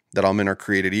self-evident, that all men are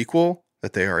created equal,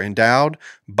 that they are endowed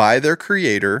by their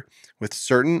Creator with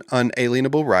certain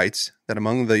unalienable rights, that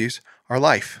among these are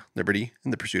life, liberty,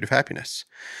 and the pursuit of happiness.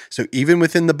 So even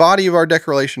within the body of our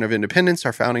Declaration of Independence,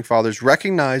 our founding fathers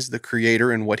recognized the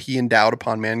Creator and what he endowed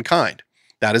upon mankind.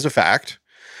 That is a fact.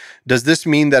 Does this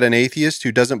mean that an atheist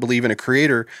who doesn't believe in a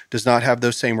Creator does not have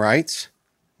those same rights?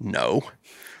 No.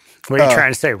 What are you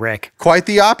trying to say, Rick? Quite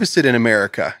the opposite in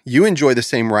America. You enjoy the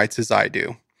same rights as I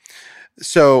do.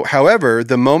 So, however,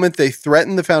 the moment they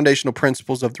threaten the foundational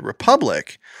principles of the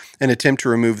Republic and attempt to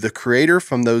remove the Creator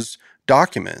from those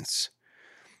documents,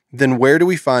 then where do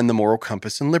we find the moral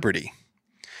compass and liberty?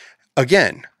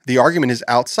 Again, the argument is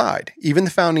outside. Even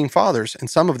the founding fathers, and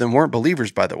some of them weren't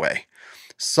believers, by the way,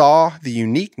 saw the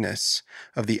uniqueness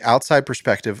of the outside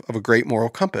perspective of a great moral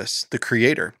compass, the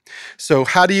Creator. So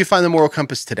how do you find the moral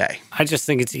compass today? I just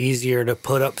think it's easier to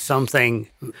put up something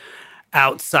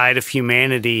outside of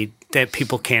humanity that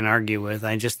people can't argue with.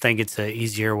 I just think it's an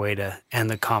easier way to end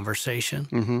the conversation.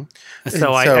 Mm-hmm.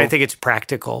 So I think it's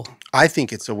practical. I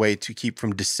think it's a way to keep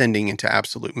from descending into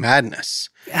absolute madness.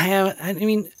 I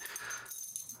mean,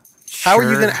 how are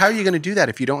you going to do that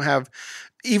if you don't have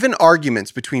even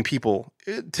arguments between people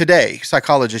today?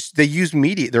 Psychologists, they use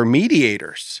they're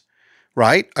mediators,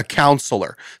 right? A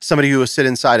counselor, somebody who will sit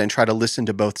inside and try to listen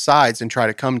to both sides and try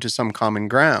to come to some common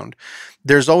ground.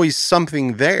 There's always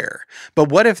something there. But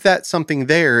what if that something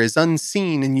there is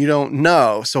unseen and you don't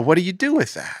know? So what do you do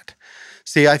with that?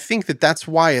 See, I think that's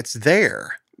why it's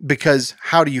there, because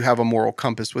how do you have a moral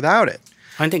compass without it?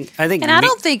 I think, and I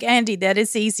don't think, Andy, that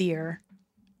it's easier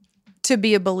to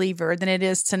be a believer than it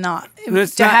is to not.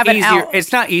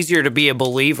 It's not easier to be a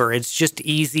believer. It's just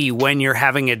easy when you're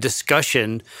having a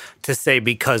discussion to say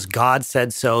because God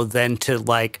said so, than to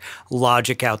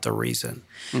logic out the reason.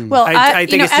 Well, I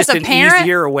think it's just an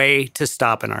easier way to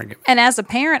stop an argument. And as a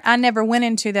parent, I never went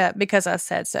into that because I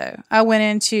said so. I went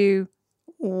into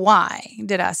why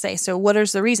did I say so? What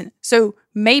is the reason? So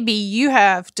maybe you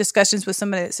have discussions with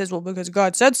somebody that says, well, because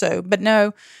God said so. But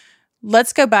no,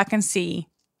 let's go back and see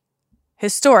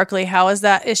historically, how has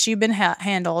that issue been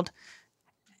handled?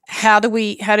 How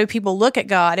do people look at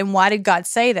God, and why did God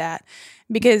say that?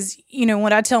 Because,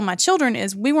 what I tell my children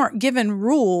is we weren't given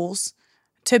rules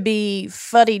to be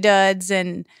fuddy-duds,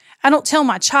 and I don't tell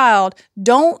my child,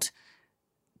 don't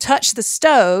touch the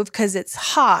stove because it's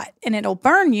hot and it'll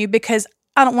burn you, because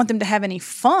I don't want them to have any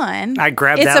fun. I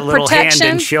grab that little hand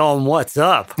and show them what's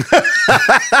up.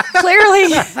 Clearly.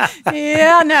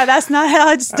 Yeah, no, that's not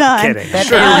how it's done. I'm kidding.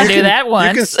 Sure, do that once.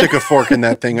 You can stick a fork in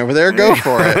that thing over there. Go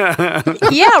for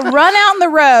it. Yeah, run out on the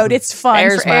road. It's fun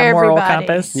There's for my everybody. moral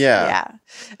compass. Yeah.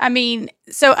 I mean,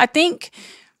 so I think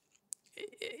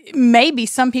maybe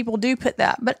some people do put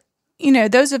that. But,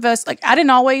 those of us, I didn't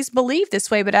always believe this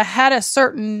way, but I had a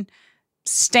certain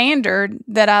standard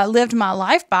that I lived my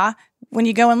life by. When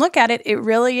you go and look at it, it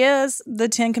really is the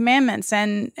 10 Commandments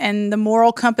and the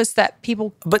moral compass that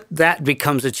people... But that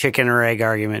becomes a chicken or egg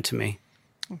argument to me.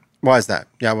 Why is that?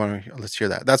 Yeah, let's hear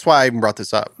that. That's why I even brought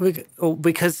this up.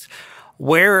 Because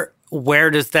where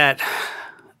does that...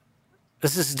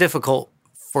 This is difficult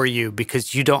for you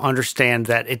because you don't understand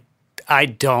that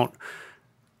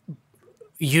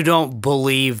you don't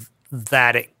believe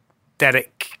that it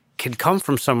can come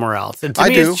from somewhere else. And to I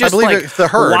me, do. it's just I believe like, it's the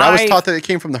herd. I was why- taught that it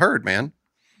came from the herd, man.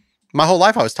 My whole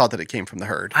life I was taught that it came from the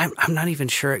herd. I'm not even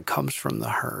sure it comes from the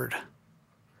herd.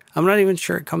 I'm not even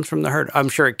sure it comes from the herd. I'm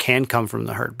sure it can come from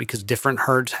the herd because different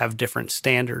herds have different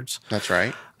standards. That's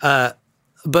right.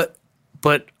 But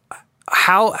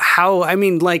how I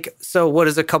mean, like, so what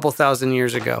is a couple thousand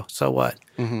years ago? So what?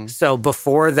 Mm-hmm. So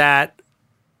before that,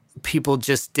 people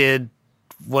just did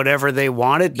whatever they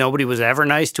wanted. Nobody was ever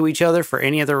nice to each other for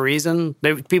any other reason.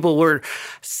 People were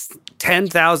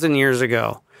 10,000 years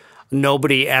ago.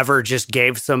 Nobody ever just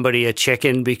gave somebody a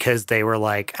chicken because they were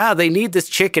like, they need this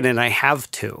chicken and I have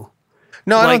to.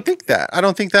 No, I don't Like- think that. I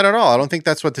don't think that at all. I don't think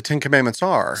that's what the Ten Commandments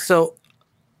are. So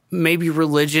maybe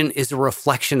religion is a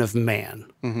reflection of man.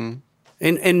 Mm-hmm.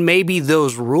 And maybe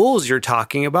those rules you're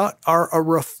talking about are a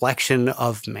reflection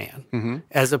of man, Mm-hmm.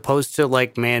 as opposed to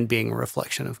like man being a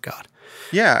reflection of God.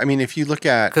 Yeah, I mean, if you look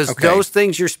at Because okay. those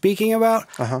things you're speaking about,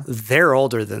 Uh-huh. they're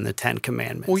older than the Ten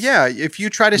Commandments. Well, yeah, if you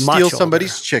try to Much steal older.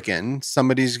 somebody's chicken,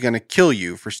 somebody's going to kill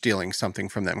you for stealing something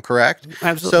from them, correct?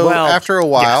 Absolutely. So Well, after a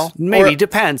while, yes. Maybe or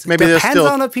depends. maybe they'll Depends steal-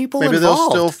 on the people maybe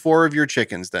involved. they'll steal 4 of your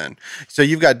chickens then. So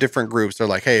you've got different groups. They're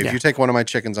like, hey, if Yeah. you take one of my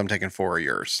chickens, I'm taking 4 of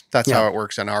yours. That's Yeah. how it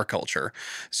works in our culture.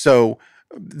 So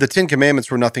the Ten Commandments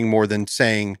were nothing more than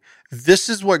saying, this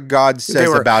is what God says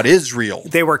were- about Israel.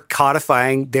 They were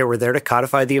codifying. They were there to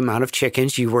codify the amount of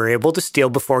chickens you were able to steal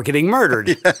before getting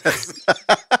murdered.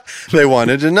 They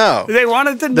wanted to know. They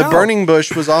wanted to know. The burning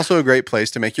bush was also a great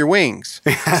place to make your wings.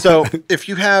 So if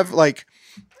you have like,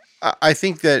 I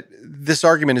think that this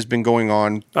argument has been going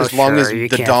on Oh, as long sure. as You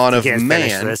the can't- dawn you of can't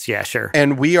finish man, this. Yeah, sure.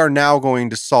 and we are now going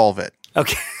to solve it.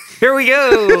 Okay, here we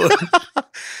go.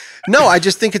 No, I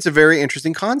just think it's a very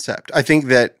interesting concept. I think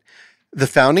that the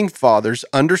founding fathers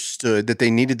understood that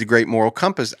they needed the great moral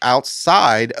compass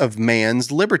outside of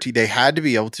man's liberty. They had to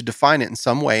be able to define it in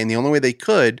some way, and the only way they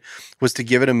could was to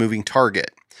give it a moving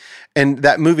target. And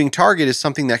that moving target is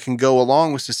something that can go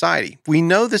along with society. We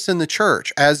know this in the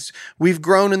church as we've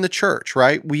grown in the church,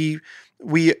 right? We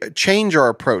change our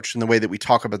approach in the way that we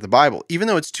talk about the Bible. Even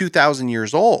though it's 2,000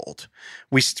 years old,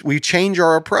 we change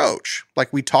our approach.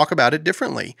 Like we talk about it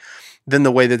differently than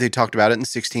the way that they talked about it in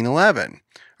 1611.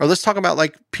 Or let's talk about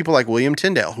like people like William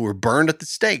Tyndale, who were burned at the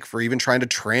stake for even trying to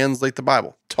translate the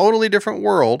Bible. Totally different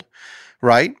world,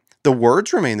 right? The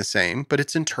words remain the same, but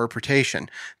it's interpretation.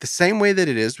 The same way that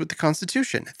it is with the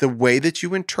Constitution, the way that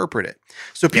you interpret it.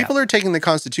 So people are taking the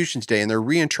Constitution today and they're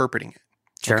reinterpreting it.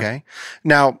 Sure. Okay.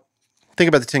 Now, think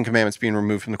about the Ten Commandments being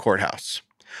removed from the courthouse.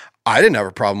 I didn't have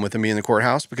a problem with them being in the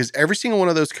courthouse because every single one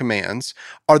of those commands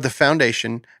are the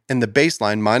foundation and the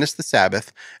baseline, minus the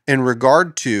Sabbath, in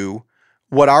regard to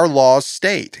what our laws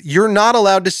state. You're not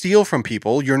allowed to steal from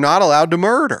people. You're not allowed to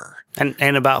murder.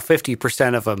 And about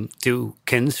 50% of them do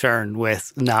concern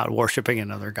with not worshiping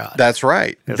another god. That's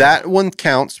right. That one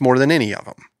counts more than any of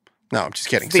them. No, I'm just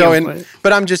kidding.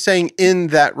 But I'm just saying in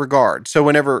that regard. So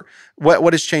whenever,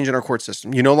 what has changed in our court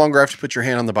system? You no longer have to put your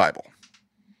hand on the Bible.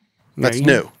 That's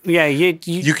new. Yeah,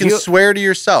 You can swear to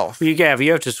yourself. You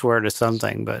have to swear to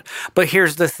something, but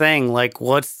here's the thing: like,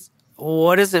 what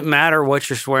does it matter what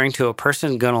you're swearing to? A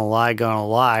person's gonna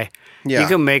lie. Yeah. You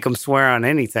can make them swear on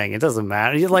anything. It doesn't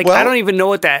matter. Like, Well- I don't even know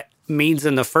what that means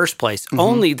in the first place.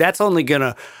 Mm-hmm. That's only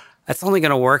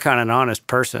gonna work on an honest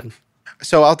person.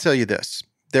 So I'll tell you this.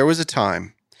 There was a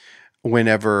time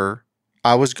whenever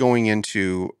I was going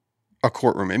into a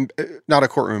courtroom, not a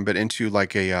courtroom, but into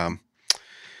like a,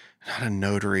 not a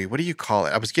notary. What do you call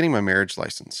it? I was getting my marriage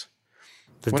license.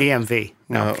 The What? DMV.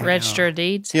 No. okay, Register of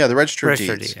Deeds. Yeah, the register of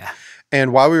Registered deeds. deed, yeah.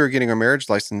 And while we were getting our marriage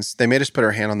license, they made us put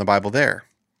our hand on the Bible there.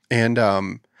 And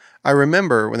I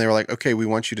remember when they were like, okay, we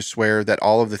want you to swear that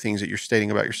all of the things that you're stating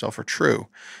about yourself are true.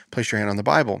 Place your hand on the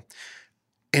Bible.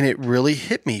 And it really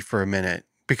hit me for a minute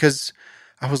because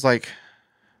I was like,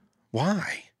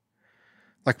 why?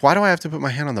 Like, why do I have to put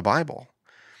my hand on the Bible?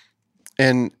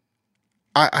 And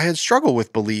I had struggled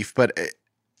with belief, but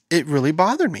it really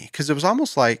bothered me because it was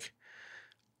almost like,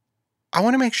 I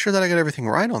want to make sure that I got everything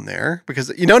right on there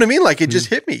because you know what I mean? Like it just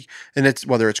hit me, and it's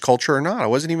whether it's culture or not. I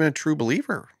wasn't even a true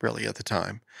believer really at the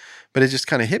time, but it just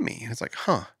kind of hit me. It's like,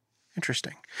 huh,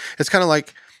 interesting. It's kind of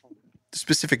like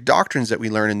specific doctrines that we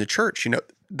learn in the church, you know,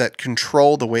 that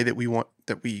control the way that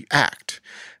we act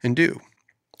and do.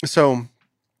 So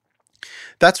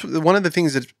that's one of the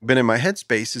things that's been in my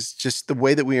headspace is just the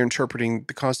way that we are interpreting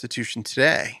the Constitution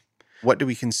today. What do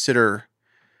we consider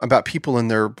about people and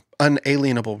their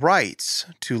unalienable rights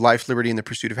to life, liberty, and the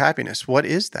pursuit of happiness? What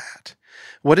is that?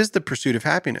 What is the pursuit of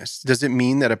happiness? Does it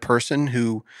mean that a person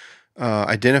who who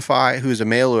is a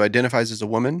male who identifies as a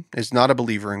woman is not a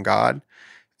believer in God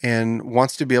and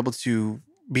wants to be able to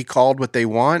be called what they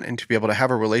want and to be able to have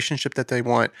a relationship that they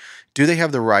want, do they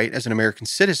have the right as an American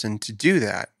citizen to do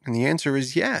that? And the answer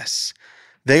is yes.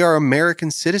 They are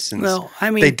American citizens. Well,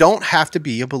 I mean, they don't have to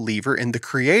be a believer in the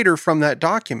creator from that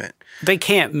document. They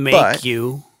can't make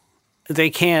you. They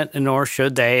can't, nor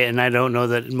should they, and I don't know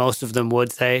that most of them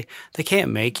would say, they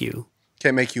can't make you.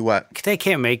 Can't make you what? They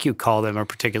can't make you call them a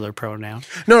particular pronoun.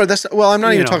 No, I'm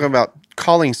not even talking about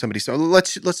calling somebody. So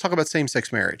let's talk about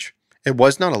same-sex marriage. It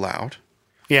was not allowed.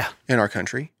 Yeah. In our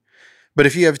country. But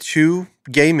if you have two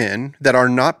gay men that are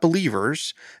not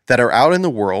believers, that are out in the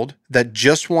world, that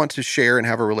just want to share and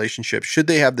have a relationship, should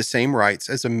they have the same rights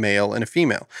as a male and a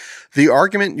female? The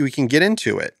argument, we can get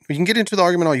into it. We can get into the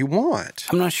argument all you want.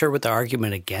 I'm not sure what the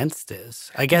argument against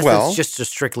is. I guess it's just a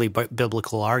strictly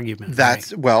biblical argument.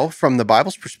 That's, right? From the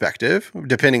Bible's perspective,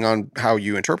 depending on how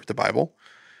you interpret the Bible,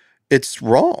 it's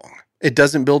wrong. It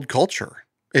doesn't build culture.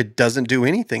 It doesn't do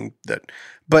anything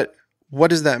but what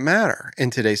does that matter in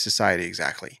today's society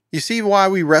exactly? You see why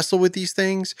we wrestle with these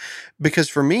things? Because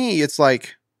for me, it's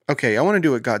like, okay, I want to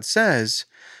do what God says,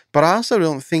 but I also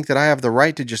don't think that I have the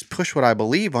right to just push what I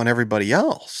believe on everybody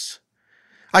else.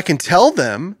 I can tell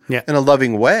them in a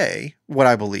loving way what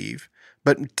I believe,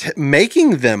 but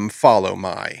making them follow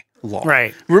my law.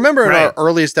 Right. Remember in our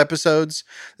earliest episodes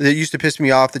that it used to piss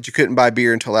me off that you couldn't buy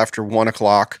beer until after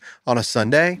 1:00 on a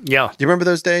Sunday? Yeah. Do you remember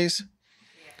those days?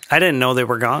 I didn't know they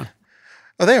were gone.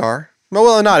 Oh, they are.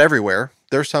 Well, not everywhere.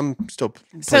 There's some still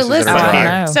places that are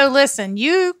here. So listen,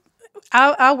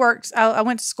 I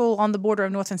went to school on the border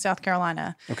of North and South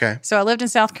Carolina. Okay. So I lived in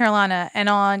South Carolina,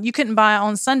 and you couldn't buy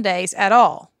on Sundays at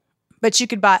all, but you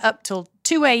could buy up till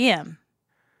 2 a.m.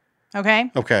 Okay?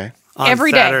 Okay.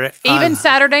 Every day. Even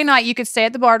Saturday night, you could stay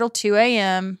at the bar till 2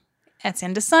 a.m. That's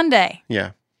into Sunday.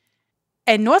 Yeah.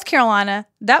 In North Carolina,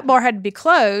 that bar had to be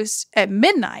closed at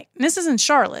midnight. And this is in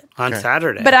Charlotte. On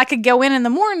Saturday. But I could go in the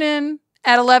morning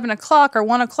at 11 o'clock or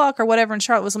 1 o'clock or whatever, and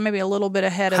Charlotte was maybe a little bit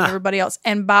ahead of everybody else,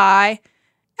 and buy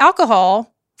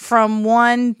alcohol from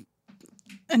 1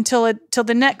 until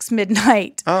the next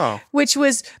midnight. Oh. Which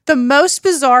was the most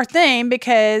bizarre thing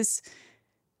because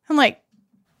I'm like,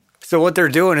 so what they're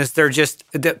doing is they're just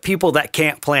the people that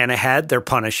can't plan ahead, they're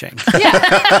punishing.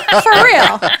 Yeah, for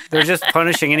real. They're just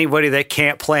punishing anybody that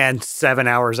can't plan 7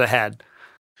 hours ahead.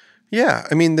 Yeah,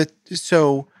 I mean,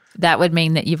 so that would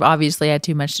mean that you've obviously had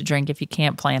too much to drink if you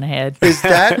can't plan ahead. Is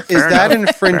that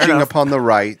infringing upon the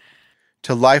right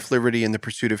to life, liberty, and the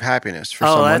pursuit of happiness for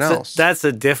someone else? That's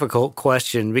a difficult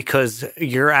question because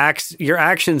your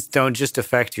actions don't just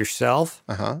affect yourself.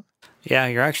 Yeah,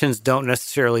 your actions don't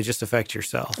necessarily just affect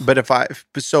yourself. But if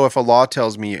a law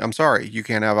tells me, I'm sorry, you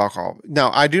can't have alcohol.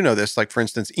 Now, I do know this, like for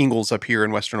instance, Ingalls up here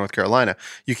in Western North Carolina,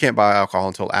 you can't buy alcohol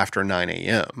until after 9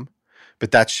 a.m.,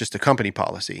 but that's just a company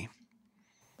policy.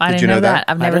 I didn't know that.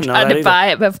 I've never tried to buy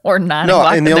it before 9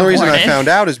 o'clock. No, and the only reason I found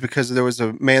out is because there was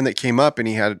a man that came up and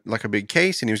he had like a big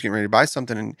case and he was getting ready to buy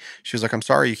something. And she was like, I'm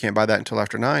sorry, you can't buy that until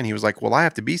after 9. He was like, well, I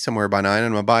have to be somewhere by 9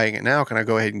 and I'm buying it now. Can I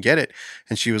go ahead and get it?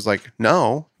 And she was like,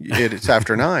 no, it's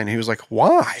after 9. And he was like,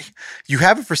 why? You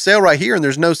have it for sale right here and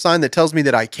there's no sign that tells me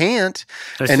that I can't.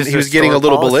 And he was getting a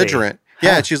little belligerent.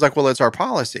 Yeah, and she's like, well, it's our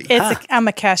policy. I'm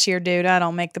a cashier dude. I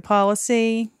don't make the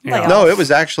policy. Yeah. No, it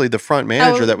was actually the front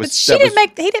manager that was. He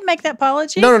didn't make that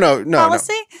policy. No.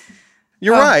 Policy?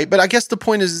 You're right. But I guess the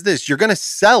point is this. You're going to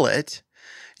sell it.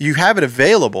 You have it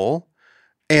available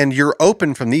and you're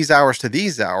open from these hours to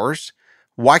these hours.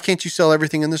 Why can't you sell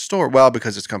everything in the store? Well,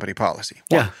 because it's company policy.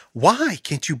 Yeah. Why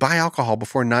can't you buy alcohol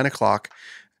before 9 o'clock?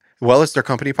 Well, it's their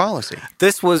company policy.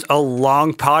 This was a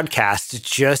long podcast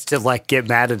just to get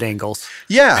mad at Ingalls.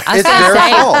 Yeah, it's their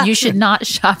fault. You should not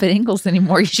shop at Ingalls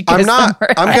anymore. You should go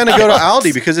somewhere I'm going to go to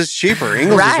Aldi because it's cheaper.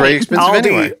 Ingalls is very expensive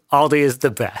anyway. Aldi is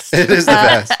the best. It is the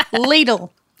best.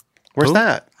 Lidl. Where's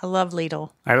that? I love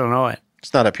Lidl. I don't know it.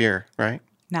 It's not up here, right?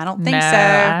 No, I don't think so.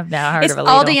 I've now heard it's of a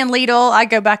Lidl. Aldi and Lidl. I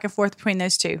go back and forth between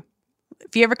those two.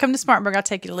 If you ever come to Spartanburg, I'll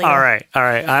take you to Lidl. All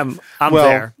right. I'm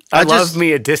there. I love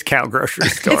me a discount grocery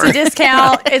store. It's a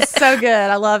discount. It's so good.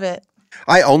 I love it.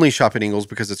 I only shop at Ingalls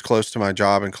because it's close to my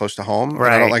job and close to home. Right.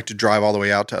 And I don't like to drive all the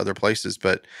way out to other places.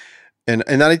 But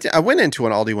I went into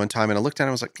an Aldi one time and I looked at it and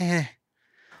I was like, I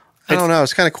don't know.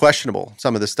 It's kind of questionable,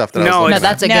 some of the stuff that I was looking at.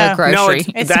 That's a good grocery.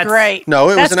 It's great. No,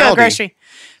 it was an Aldi. Grocery.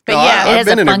 But I've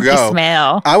been in a Go.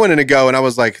 Smell. I went in a Go and I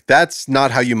was like, that's not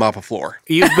how you mop a floor.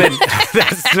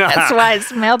 That's why it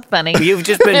smelled funny.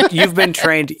 You've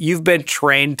been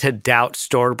trained to doubt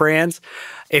store brands.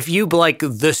 If you like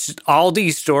the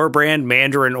Aldi store brand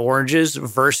Mandarin oranges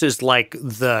versus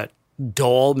the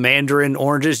Dole Mandarin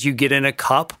oranges you get in a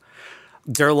cup,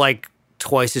 they're like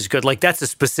twice as good. Like that's a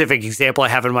specific example I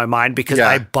have in my mind because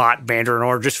I bought Mandarin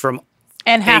oranges from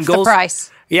and half Ingles. the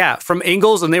price. Yeah, from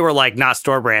Ingles, and they were like not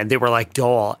store brand. They were like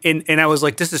Dole. And I was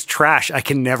like, this is trash. I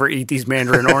can never eat these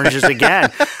Mandarin oranges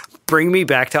again. Bring me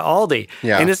back to Aldi.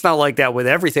 Yeah. And it's not like that with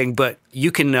everything, but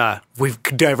you can, we've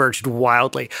diverged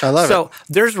wildly. I love it. So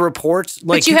there's reports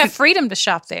like. But you have freedom to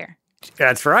shop there.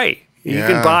 That's right. You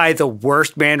can buy the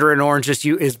worst Mandarin oranges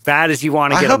as bad as you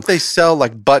want to get them. I hope they sell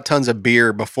like butt tons of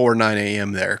beer before 9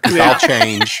 a.m. there because I'll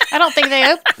change. I don't think they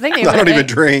open. I don't even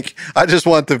drink. I just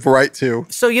want the right to.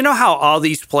 So you know how all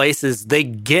these places,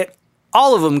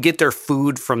 all of them get their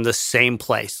food from the same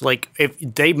place. Like if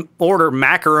they order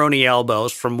macaroni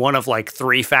elbows from one of like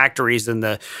 3 factories in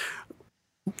the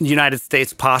United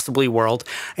States, possibly world.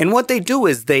 And what they do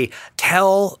is they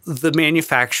tell the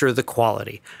manufacturer the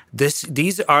quality. This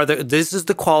is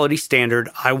the quality standard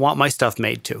I want my stuff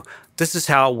made to. This is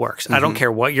how it works. I don't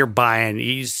care what you're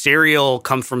buying. Cereal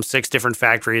comes from 6 different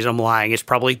factories. I'm lying. It's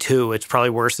probably 2. It's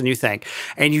probably worse than you think.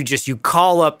 And you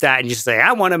call up that and you say,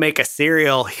 I want to make a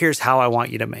cereal. Here's how I want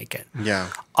you to make it. Yeah.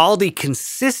 Aldi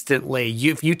consistently,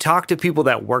 if you talk to people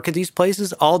that work at these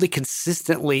places, Aldi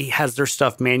consistently has their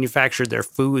stuff manufactured, their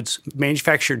foods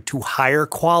manufactured to higher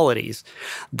qualities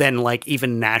than like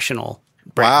even national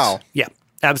brands. Wow. Yeah,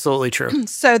 absolutely true.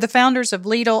 So the founders of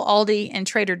Lidl, Aldi, and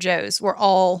Trader Joe's were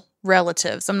all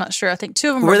relatives. I'm not sure. I think 2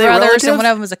 of them were they brothers relatives? and one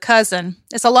of them was a cousin.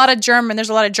 It's a lot of German. There's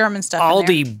a lot of German stuff in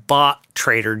there. Aldi bought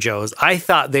Trader Joe's. I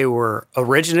thought they were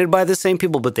originated by the same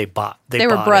people, but they bought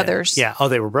were brothers. Yeah. Oh,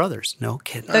 they were brothers. No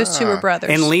kidding. Those 2 were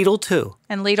brothers. And Lidl too.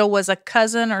 And Lidl was a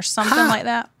cousin or something like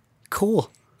that.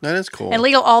 Cool. That is cool. And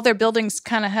Lidl, all their buildings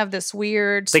kind of have this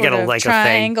weird They sort got of like a thing.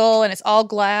 triangle, and it's all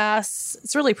glass.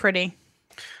 It's really pretty.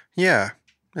 Yeah,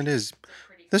 it is.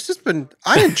 This has been.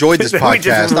 I enjoyed this We just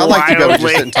podcast. I like to be able to just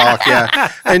wildly- sit and talk.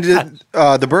 Yeah, and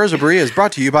the Burros of Berea is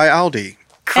brought to you by Aldi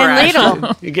And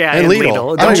Lidl. Yeah, and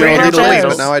Lidl. I don't know Trader what Lidl is,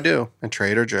 Joe's. but now I do. And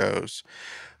Trader Joe's.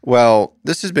 Well,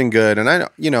 this has been good, and I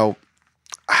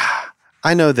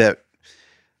know that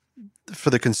for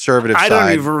the conservative I side,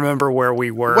 don't even remember where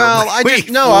we were. Well, I We just-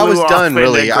 no, I was flew done, off into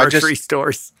really. I grocery just-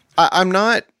 stores. I'm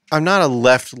not a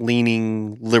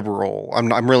left-leaning liberal.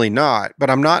 I'm really not, but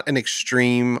I'm not an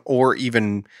extreme or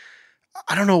even.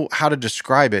 I don't know how to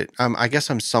describe it. I guess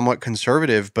I'm somewhat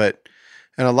conservative, but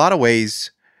in a lot of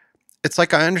ways, it's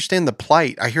like I understand the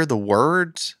plight. I hear the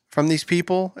words from these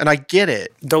people, and I get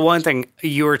it. The one thing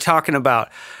you were talking about,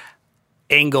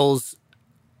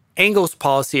 Engels'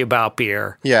 policy about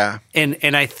beer. Yeah. And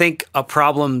I think a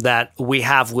problem that we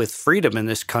have with freedom in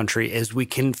this country is we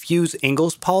confuse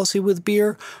Engels' policy with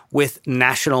beer with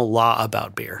national law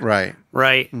about beer. Right.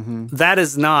 Right? That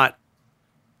is not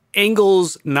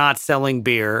Engels not selling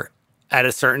beer at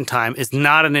a certain time is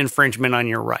not an infringement on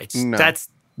your rights. No, That's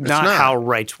not how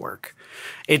rights work.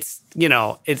 It's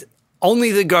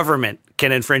only the government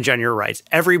can infringe on your rights.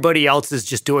 Everybody else is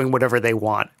just doing whatever they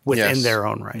want within their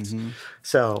own rights.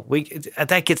 So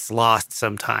that gets lost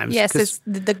sometimes. Yes, it's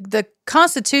the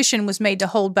Constitution was made to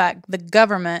hold back the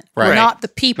government, Right. not the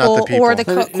people, Not the people. or the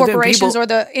The corporations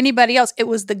people- or anybody else. It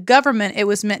was the government. It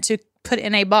was meant to put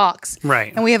in a box,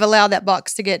 Right. And we have allowed that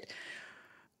box to get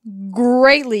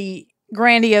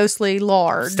grandiosely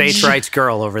large. States' rights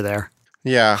girl over there.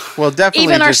 Yeah. Well, definitely.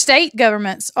 Even our just, state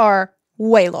governments are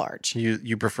way large.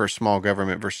 you prefer small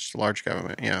government versus large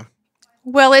government. Yeah.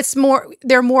 Well,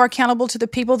 they're more accountable to the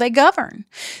people they govern.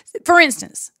 For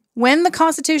instance, when the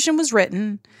Constitution was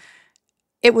written,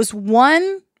 it was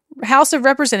one House of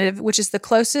Representatives, which is the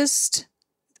closest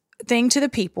thing to the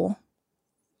people,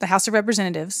 the House of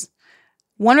Representatives,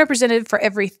 one representative for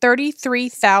every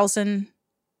 33,000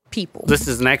 people. This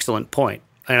is an excellent point,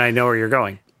 and I know where you're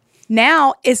going.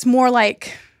 Now it's more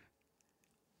like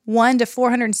 1 to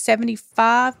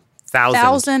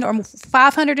 475,000 or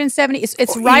 570.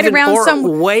 It's right Even- around or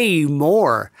some. way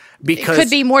more It because could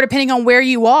be more depending on where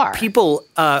you are. people,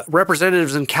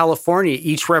 representatives in California,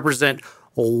 each represent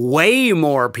way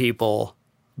more people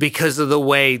because of the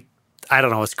way, I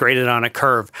don't know, it's graded on a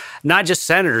curve. Not just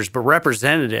senators, but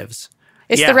representatives.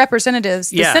 It's Yeah. the representatives.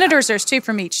 The Yeah. senators, there's 2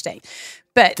 from each state.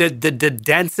 But The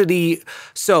density.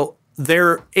 So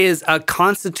there is a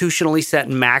constitutionally set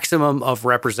maximum of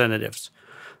representatives.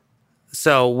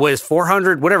 So was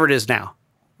 400, whatever it is now.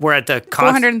 We're at the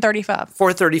 435.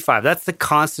 435. That's the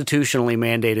constitutionally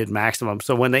mandated maximum.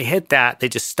 So when they hit that, they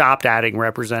just stopped adding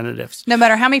representatives. No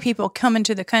matter how many people come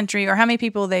into the country or how many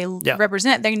people they Yeah.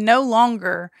 represent, they no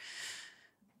longer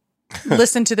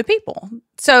listen to the people.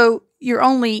 So you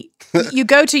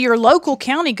go to your local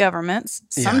county governments.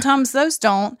 Sometimes those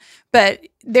don't, but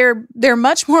they're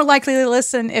much more likely to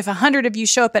listen if 100 of you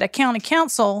show up at a county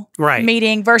council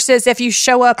meeting versus if you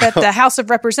show up at the House of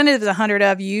Representatives, 100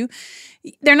 of you.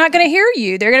 They're not going to hear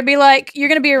you. They're going to be like, you're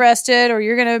going to be arrested or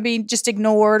you're going to be just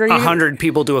ignored. Or 100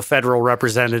 people to a federal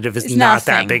representative is not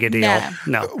that big a deal.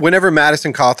 No. Whenever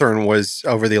Madison Cawthorn was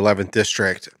over the 11th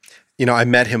district, I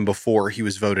met him before he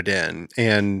was voted in,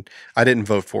 and I didn't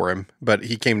vote for him, but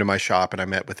he came to my shop and I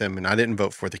met with him, and I didn't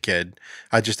vote for the kid.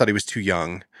 I just thought he was too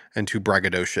young and too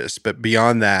braggadocious. But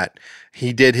beyond that,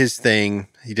 he did his thing.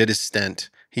 He did his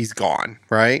stint. He's gone,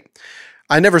 right?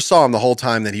 I never saw him the whole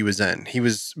time that he was in. He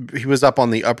was up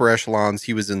on the upper echelons.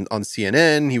 He was on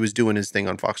CNN. He was doing his thing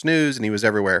on Fox News, and he was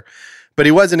everywhere. But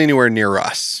he wasn't anywhere near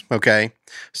us, okay?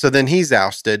 So then he's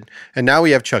ousted, and now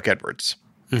we have Chuck Edwards,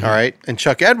 all right? And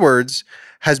Chuck Edwards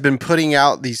has been putting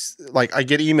out these, like, I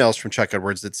get emails from Chuck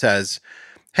Edwards that says,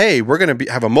 hey, we're going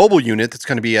to have a mobile unit that's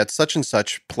going to be at such and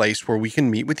such place where we can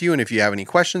meet with you. And if you have any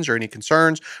questions or any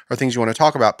concerns or things you want to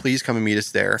talk about, please come and meet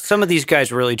us there. Some of these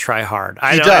guys really try hard.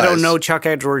 I don't know Chuck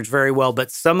Edwards very well,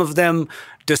 but some of them,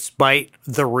 despite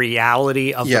the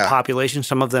reality of the population,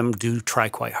 some of them do try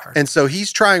quite hard. And so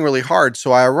he's trying really hard.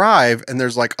 So I arrive and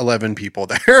there's like 11 people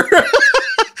there.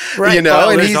 Right.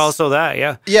 Well, and there's also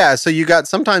that, Yeah, so you got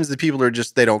sometimes the people are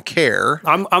just, they don't care.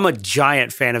 I'm a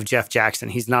giant fan of Jeff Jackson.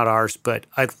 He's not ours, but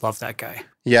I love that guy.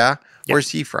 Yeah? Where's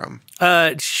he from?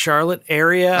 Charlotte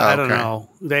area. I don't know.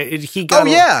 He's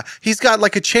got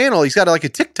like a channel. He's got like a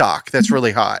TikTok that's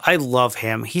really hot. I love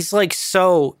him. He's like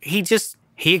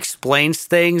he explains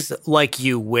things like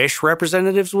you wish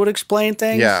representatives would explain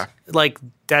things. Yeah. Like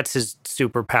that's his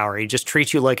superpower. He just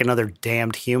treats you like another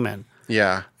damned human.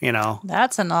 Yeah.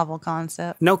 That's a novel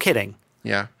concept. No kidding.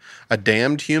 Yeah. A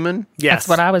damned human? That's Yes.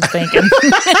 what I was thinking.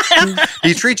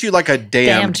 He treats you like a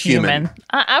damned human.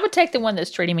 I would take the one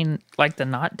that's treating me like the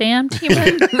not damned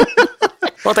human.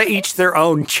 Well, they each their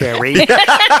own, Cherry.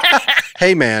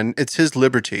 Hey, man, it's his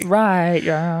liberty. Right,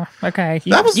 yeah. Okay.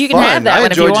 That was you fun. can have that I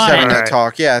one if you enjoyed just want having it. that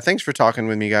talk. Yeah, thanks for talking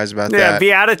with me guys about Yeah, that.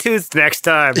 Beatitudes next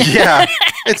time. Yeah.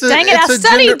 Dang it, I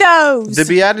studied those. The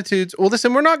Beatitudes. Well,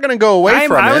 listen, we're not going to go away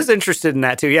from it. I was interested in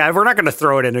that too. Yeah, we're not going to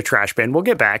throw it in a trash bin. We'll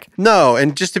get back. No,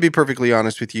 and just to be perfectly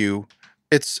honest with you,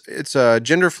 it's a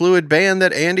gender fluid band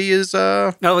that Andy is.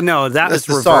 Oh no, that was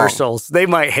Reversals. They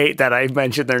might hate that I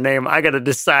mentioned their name. I got to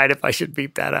decide if I should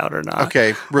beep that out or not.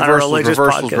 Okay,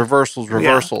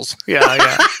 reversals.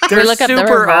 Yeah. They're look up the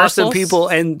super awesome Reversals? people,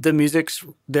 and the music's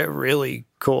they're really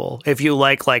cool. If you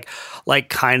like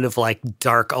kind of like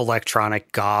dark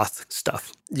electronic goth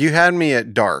stuff. You had me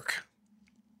at dark.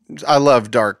 I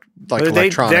love dark, like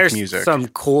electronic there's music. Some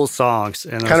cool songs.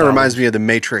 Kind of reminds me of the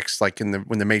Matrix, like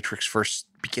when the Matrix first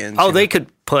begins. Oh, they could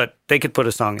put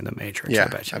a song in the Matrix. Yeah, I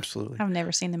bet you. absolutely. I've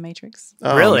never seen The Matrix.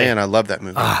 Oh, Really? man, I love that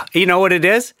movie. You know what it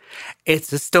is?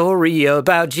 It's a story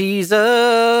about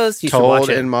Jesus. You should watch Told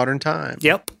it. in modern times.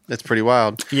 Yep. That's pretty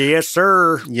wild. Yes,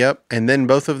 sir. Yep. And then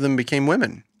both of them became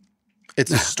women. It's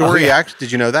a story act.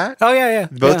 Did you know that? Oh yeah.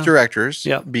 Both directors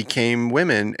Yep. became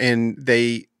women, and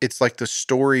it's like the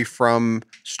story from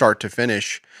start to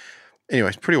finish.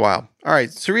 Anyways, pretty wild. All right,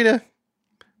 Sarita,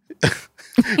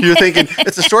 you're thinking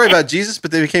it's a story about Jesus,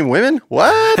 but they became women?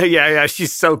 What? Yeah.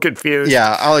 She's so confused.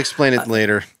 Yeah, I'll explain it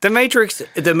later. The Matrix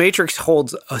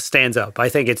stands up. I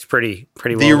think it's pretty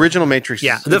well. The original Matrix,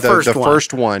 Yeah, the first one.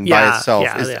 first one by itself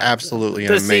is yeah. absolutely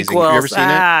The amazing. sequels, Have you ever seen it?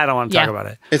 I don't want to talk about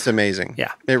it. It's amazing.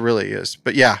 Yeah. It really is.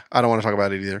 But yeah, I don't want to talk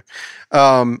about it either.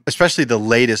 Especially the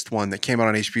latest one that came out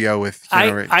on HBO with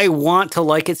Keanu Reeves. I want to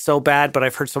like it so bad, but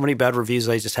I've heard so many bad reviews.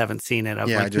 I just haven't seen it.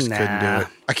 I just couldn't do it.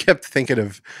 I kept thinking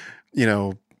of,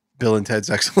 Bill and Ted's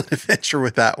Excellent Adventure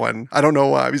with that one. I don't know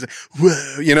why. I was like,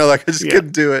 whoa, I just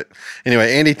couldn't do it.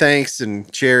 Anyway, Andy, thanks. And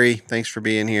Cherry, thanks for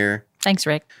being here. Thanks,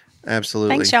 Rick.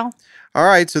 Absolutely. Thanks, y'all. All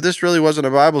right. So this really wasn't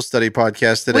a Bible study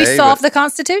podcast today. We solved the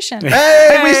Constitution.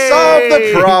 Hey, we solved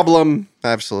the problem.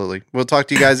 Absolutely. We'll talk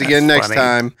to you guys again next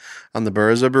time on the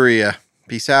Burros of Berea.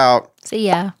 Peace out. See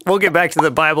ya. We'll get back to the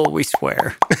Bible, we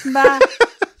swear. Bye.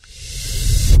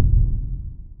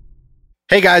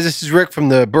 Hey guys, this is Rick from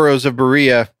the Burros of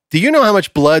Berea. Do you know how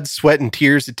much blood, sweat, and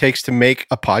tears it takes to make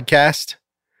a podcast?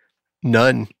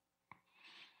 None.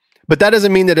 But that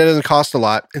doesn't mean that it doesn't cost a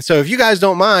lot. And so if you guys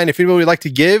don't mind, if anybody would like to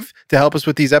give to help us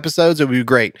with these episodes, it would be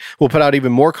great. We'll put out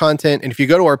even more content. And if you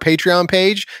go to our Patreon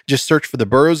page, just search for the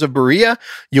Burros of Berea,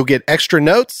 you'll get extra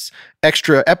notes,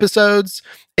 extra episodes,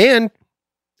 and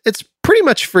it's pretty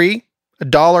much free.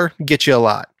 $1 gets you a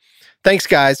lot. Thanks,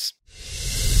 guys.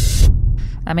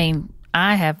 I mean,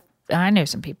 I know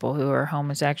some people who are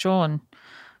homosexual and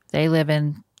they live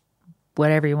in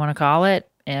whatever you want to call it.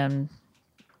 And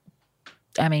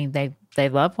I mean, they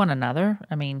love one another.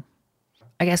 I mean,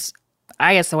 I guess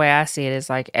the way I see it is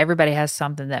like everybody has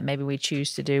something that maybe we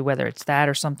choose to do, whether it's that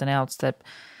or something else that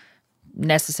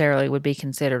necessarily would be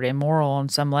considered immoral on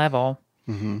some level.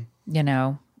 Mm-hmm. You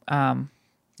know.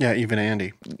 Yeah, even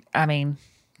Andy. I mean,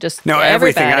 just no,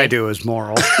 everything I do is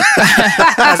moral.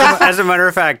 As a matter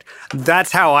of fact,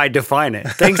 that's how I define it.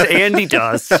 Things Andy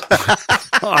does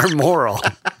are moral.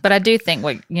 But I do think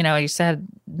what you said.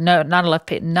 No, not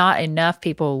enough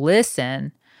people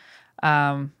listen.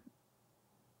 And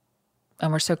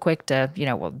we're so quick to,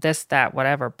 well, this, that,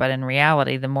 whatever. But in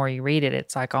reality, the more you read it,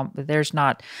 it's like there's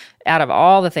not, out of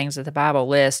all the things that the Bible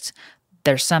lists,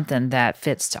 there's something that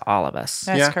fits to all of us.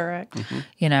 That's correct.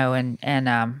 Mm-hmm. And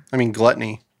I mean,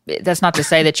 gluttony. That's not to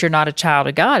say that you're not a child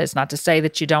of God. It's not to say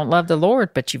that you don't love the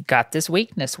Lord, but you've got this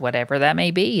weakness, whatever that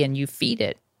may be, and you feed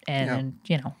it. And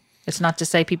it's not to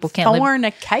say people can't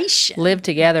fornication. Live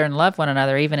together and love one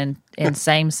another, even in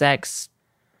same-sex,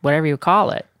 whatever you call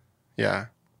it. Yeah.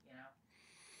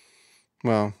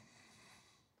 Well,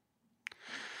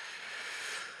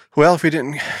 if we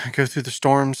didn't go through the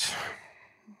storms,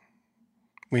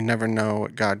 we never know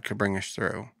what God could bring us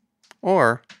through.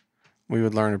 Or we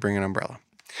would learn to bring an umbrella.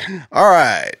 All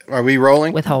right. Are we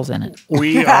rolling? With holes in it.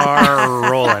 We are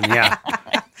rolling, yeah.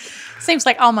 Seems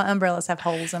like all my umbrellas have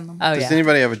holes in them. Oh, Does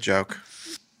anybody have a joke?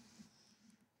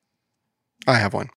 I have one.